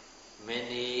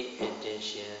many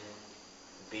intentions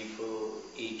before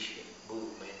each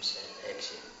movement and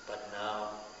action. But now,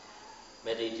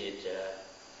 meditator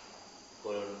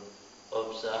will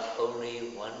observe only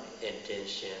one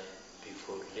intention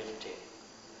before lifting.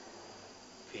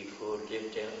 Before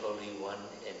lifting, only one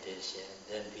intention.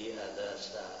 Then the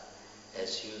others are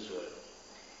as usual.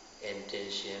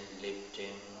 Intention,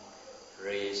 lifting,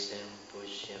 raising,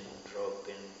 pushing,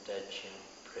 dropping, touching,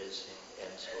 pressing,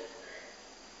 and so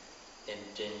forth.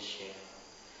 Intention,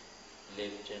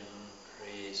 lifting,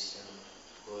 raising,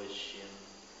 pushing,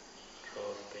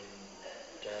 dropping,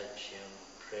 touching,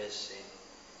 pressing.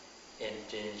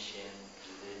 Intention,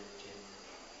 lifting,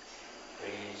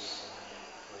 raising,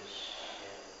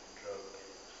 pushing,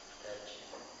 dropping,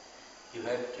 touching. You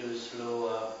have to slow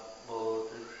up more.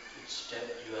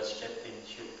 Your stepping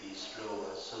should be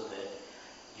slower so that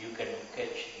you can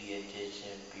catch the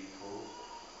intention before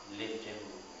lifting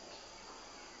movement.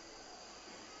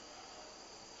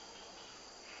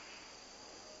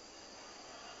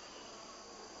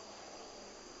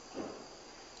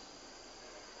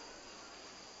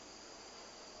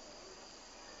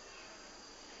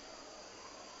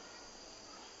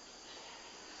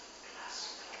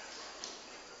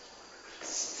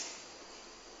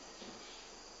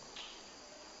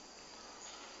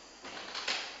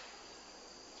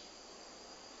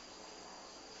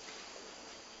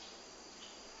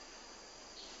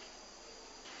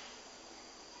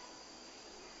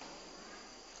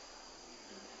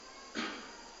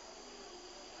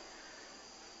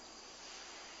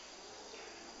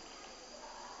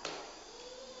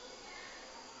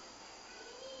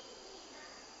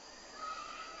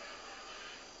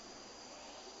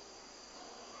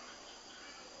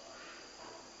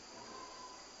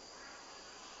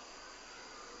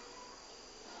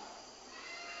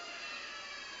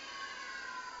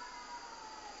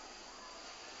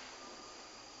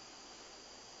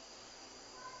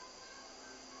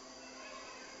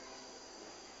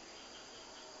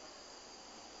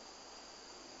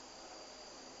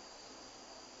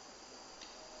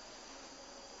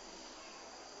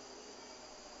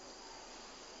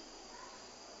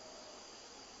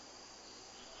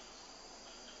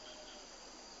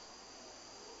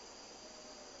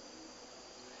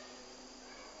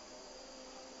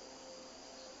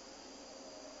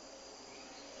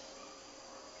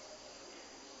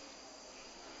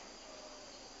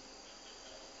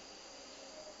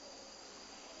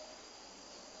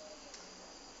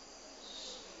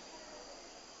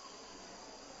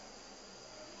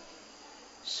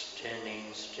 Standing.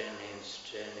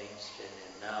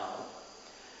 Now,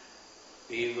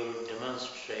 we will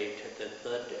demonstrate the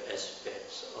third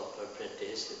aspect of a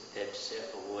practice, that's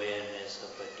awareness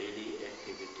of a daily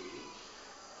activity.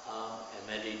 How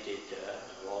a meditator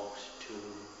walks to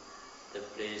the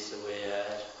place where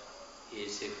he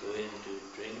is going to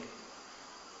drink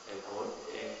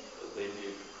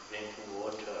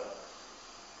water.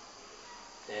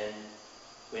 Then,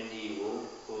 when he will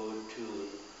go to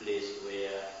the place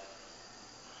where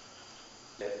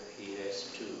he has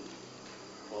to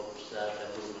observe the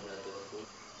movement of the foot.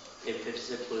 If it's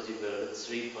possible,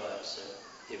 3 parts.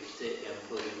 If it's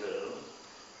impossible,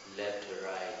 left or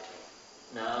right.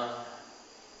 Now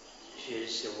she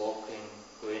is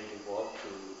going to walk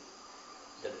to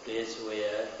the place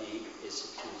where he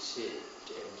is to sit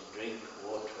and drink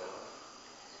water.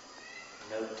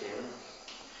 Noting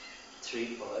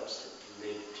 3 parts: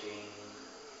 lifting,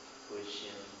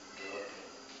 pushing, dropping.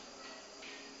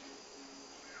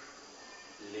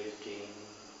 Lifting,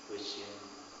 pushing,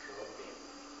 dropping.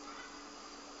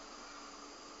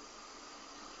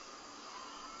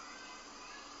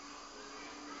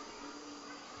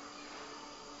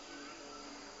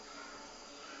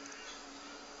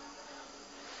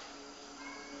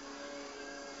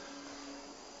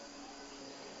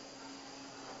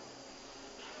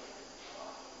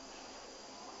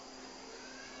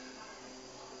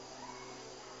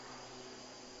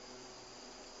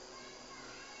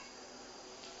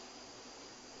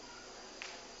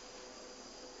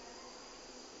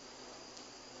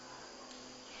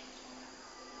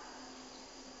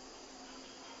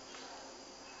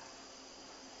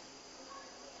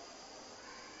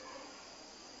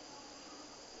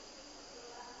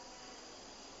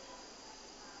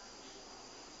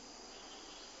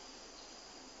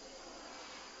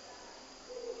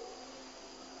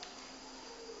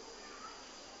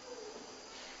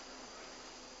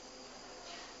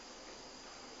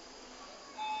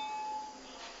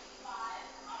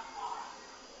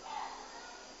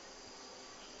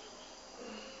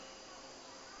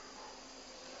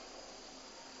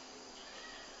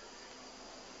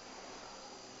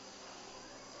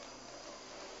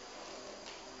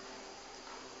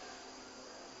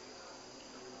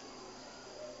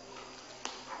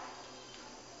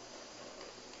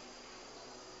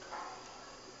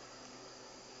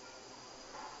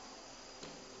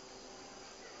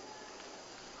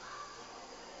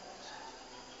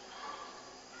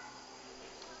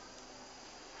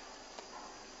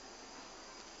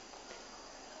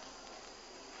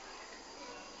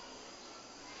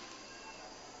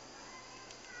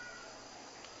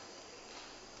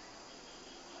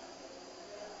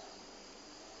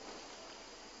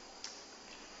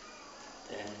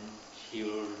 He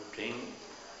will drink,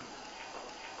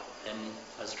 and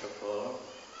first of all,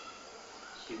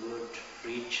 he would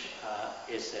reach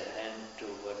his hand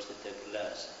towards the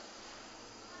glass,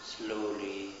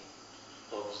 slowly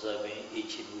observing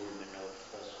each movement of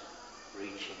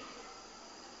reaching,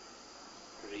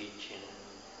 reaching,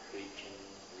 reaching,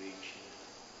 reaching,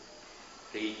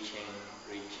 reaching,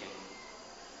 reaching,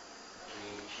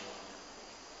 reaching,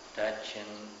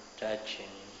 touching,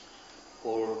 touching,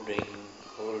 holding,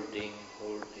 holding,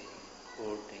 holding,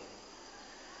 holding,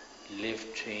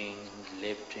 lifting,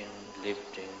 lifting,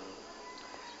 lifting,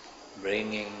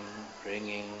 bringing,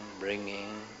 bringing,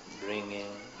 bringing, bringing,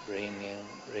 bringing,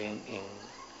 bringing,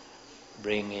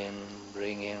 bringing,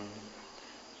 bringing,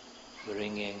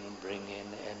 bringing,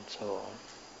 bringing, and so on.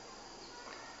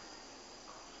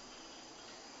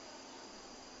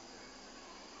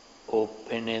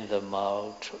 Opening the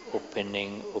mouth,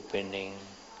 opening, opening,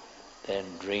 then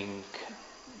drink,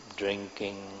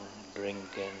 drinking,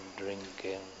 drinking,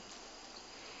 drinking.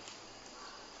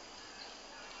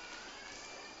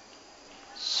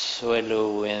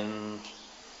 Swallowing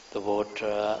the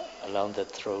water along the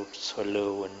throat,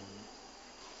 swallowing.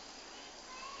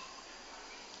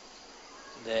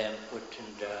 Then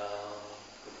putting down,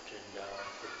 putting down,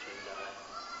 putting down,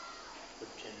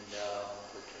 putting down,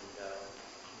 putting down,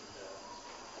 putting down.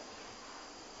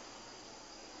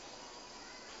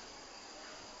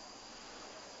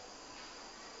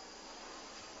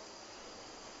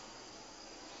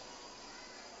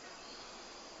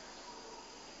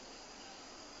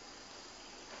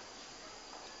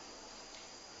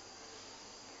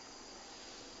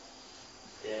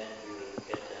 Then he will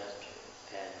get up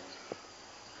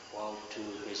and walk to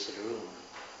his room.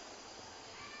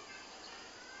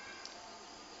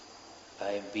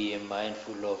 By being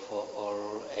mindful of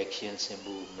all actions and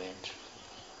movement,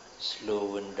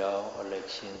 slowing down all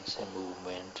actions and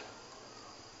movement.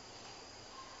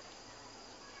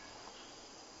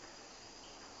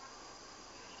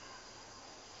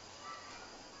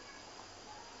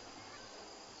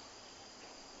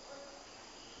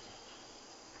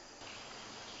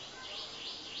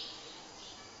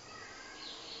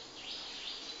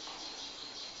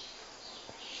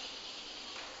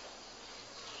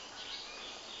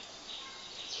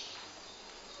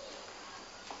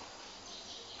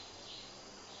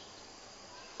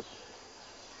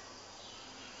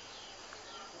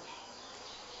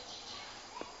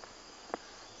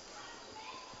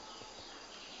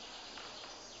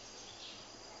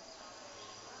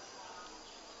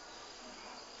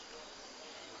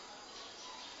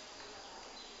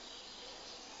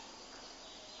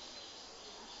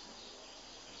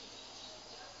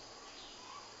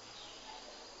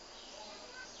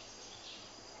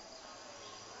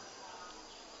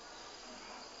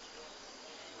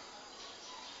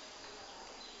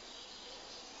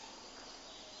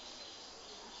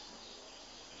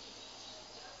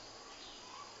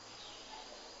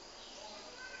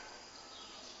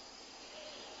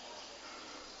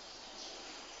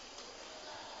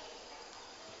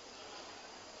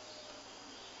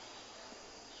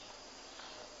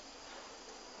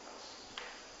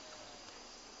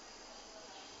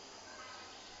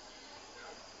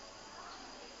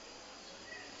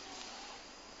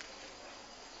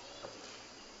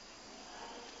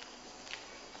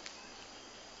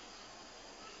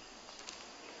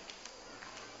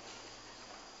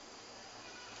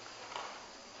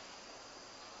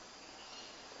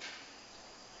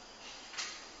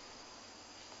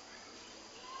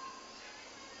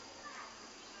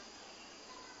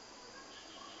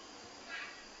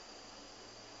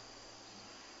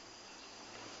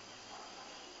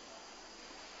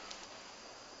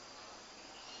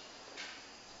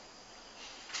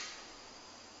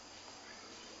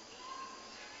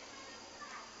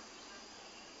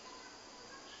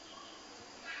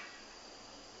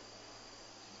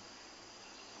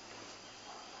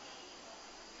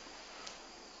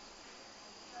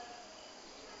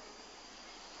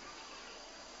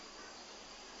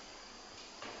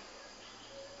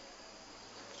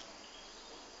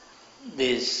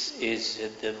 This is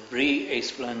the brief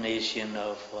explanation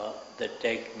of the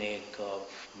technique of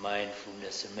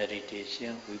mindfulness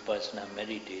meditation, Vipassana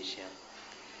meditation.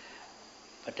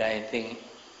 But I think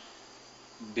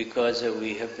because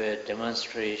we have a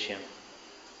demonstration,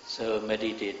 so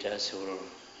meditators will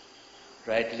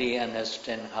rightly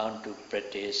understand how to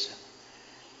practice,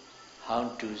 how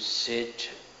to sit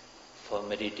for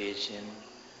meditation,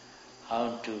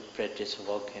 how to practice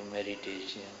walking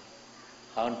meditation,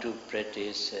 how to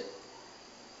practice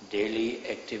daily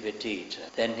activities.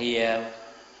 Then here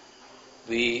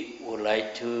we would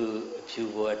like to a few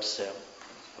words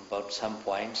about some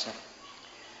points.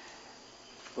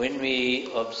 When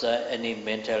we observe any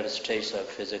mental states or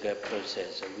physical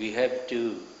process, we have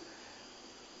to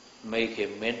make a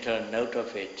mental note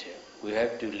of it. We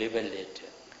have to label it.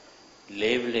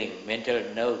 Labeling, mental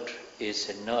note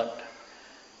is not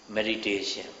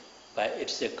meditation, but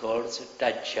it's called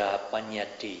Tajja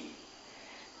Panyati.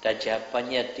 Tajja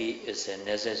Panyati is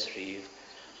necessary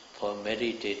for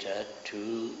meditator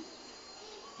to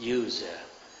use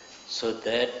so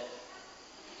that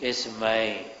his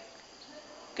mind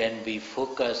can be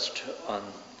focused on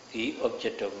the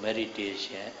object of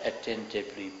meditation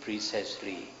attentively,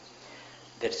 precisely.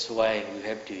 That's why we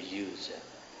have to use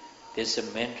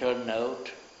this mental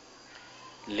note.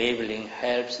 Labeling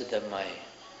helps the mind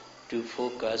to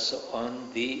focus on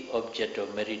the object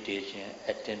of meditation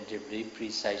attentively,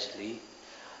 precisely.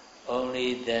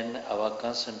 Only then our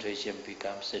concentration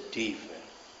becomes deep.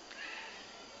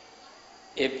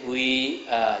 If we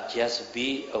are just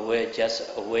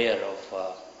aware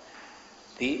of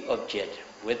the object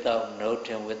without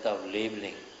noting, without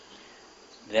labeling,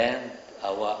 then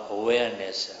our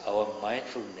awareness, our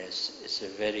mindfulness is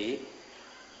very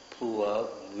poor,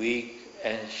 weak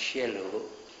and shallow,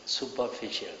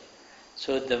 superficial.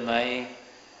 So the mind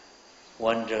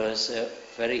wanders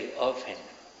very often,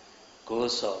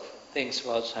 goes off, thinks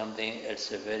about something else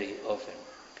very often,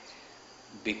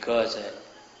 because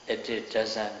it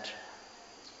doesn't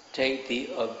take the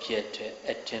object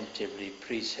attentively,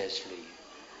 precisely.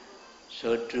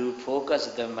 So to focus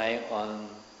the mind on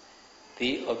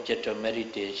the object of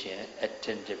meditation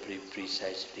attentively,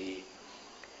 precisely,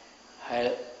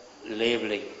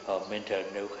 labeling or mental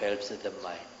note helps the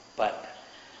mind. But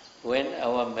when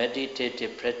our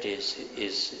meditative practice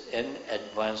is in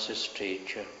advanced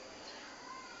stage,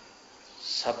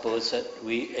 suppose that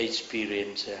we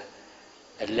experience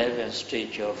 11th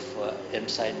stage of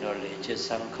insight knowledge,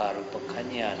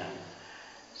 Sankhara-upakanyana.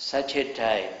 Such a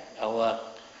time, our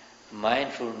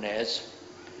mindfulness,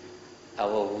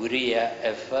 our viriya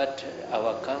effort,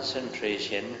 our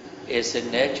concentration is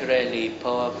naturally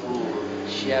powerful,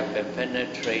 sharp and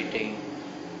penetrating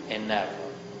enough.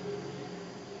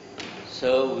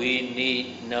 So we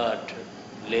need not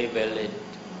label it.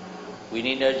 We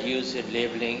need not use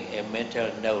labeling a mental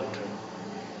note.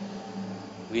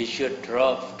 We should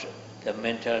drop the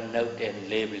mental note and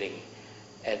labeling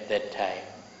at that time.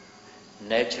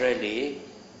 Naturally,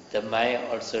 the mind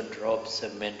also drops the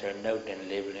mental note and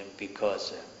labeling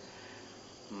because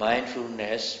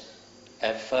mindfulness,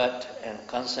 effort and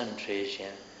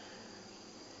concentration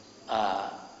are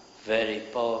very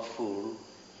powerful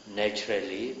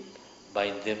naturally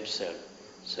by themselves.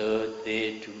 So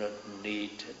they do not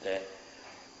need the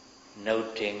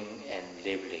noting and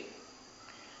labeling.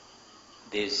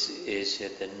 This is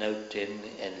the noting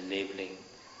and labeling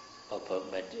of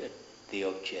the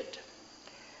object.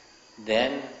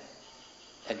 Then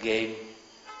again,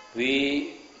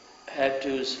 we have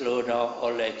to slow down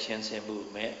all actions and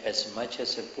movement as much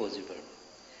as possible.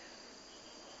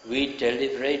 We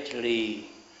deliberately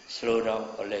slow down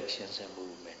all actions and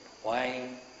movement. Why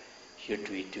should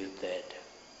we do that?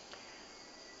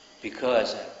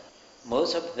 Because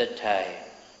most of the time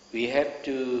we have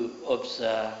to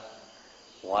observe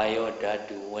Vayo,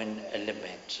 Dhatu, wind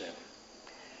elements,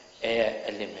 air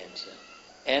elements.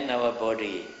 In our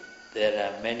body, there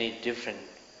are many different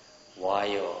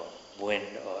Vayo, wind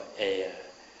or air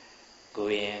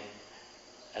going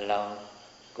along,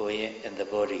 going in the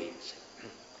body.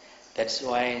 That's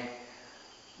why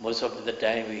most of the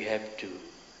time we have to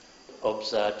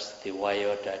observe the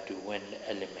Vayo, Dhatu, wind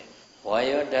element.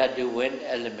 Vayo, Dhatu, wind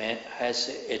element has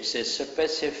its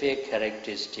specific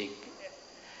characteristic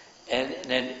and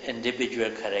an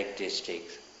individual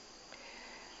characteristics.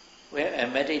 Where a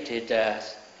meditator,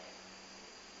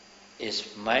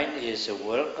 his mind is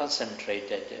well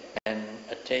concentrated and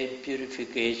attain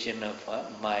purification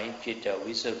of mind, citta,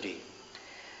 visuddhi,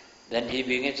 then he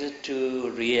begins to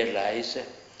realize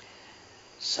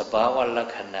sabhava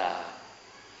lakhana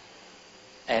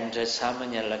and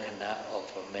samanya lakhana of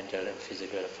mental and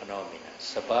physical phenomena.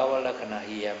 Sabhava lakhana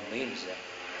here means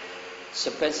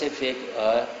specific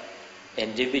or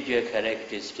individual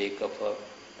characteristic of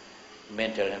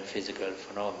mental and physical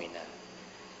phenomena.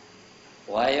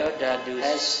 Vayo Dhatu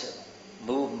has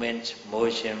movement,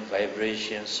 motion,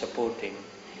 vibration, supporting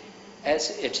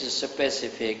as its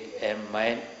specific and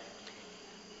mind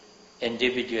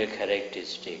individual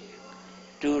characteristic.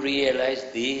 To realize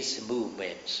these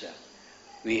movements,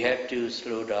 we have to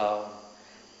slow down.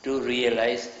 To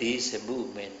realize these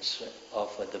movements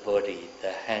of the body,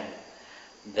 the hand,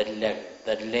 the leg,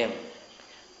 the limb,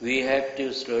 we have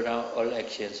to slow down all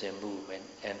actions and movement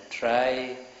and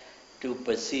try to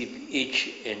perceive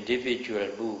each individual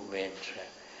movement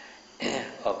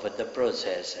of the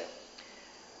process.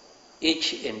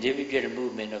 Each individual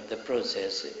movement of the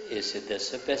process is the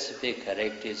specific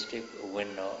characteristic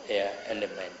wind or air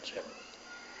element.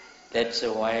 That's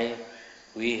why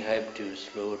we have to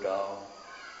slow down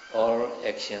all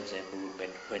actions and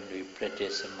movement when we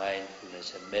practice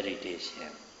mindfulness and meditation.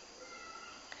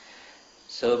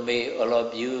 So may all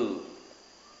of you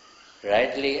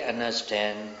rightly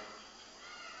understand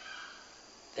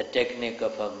the technique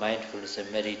of mindfulness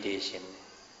and meditation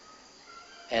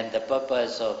and the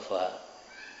purpose of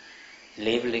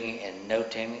labeling and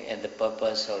noting and the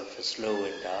purpose of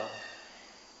slowing down,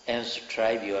 and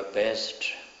strive your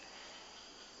best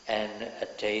and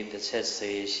attain the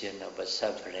cessation of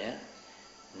suffering,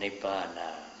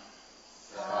 Nibbana.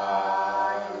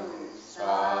 Sadhu,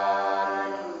 sadhu.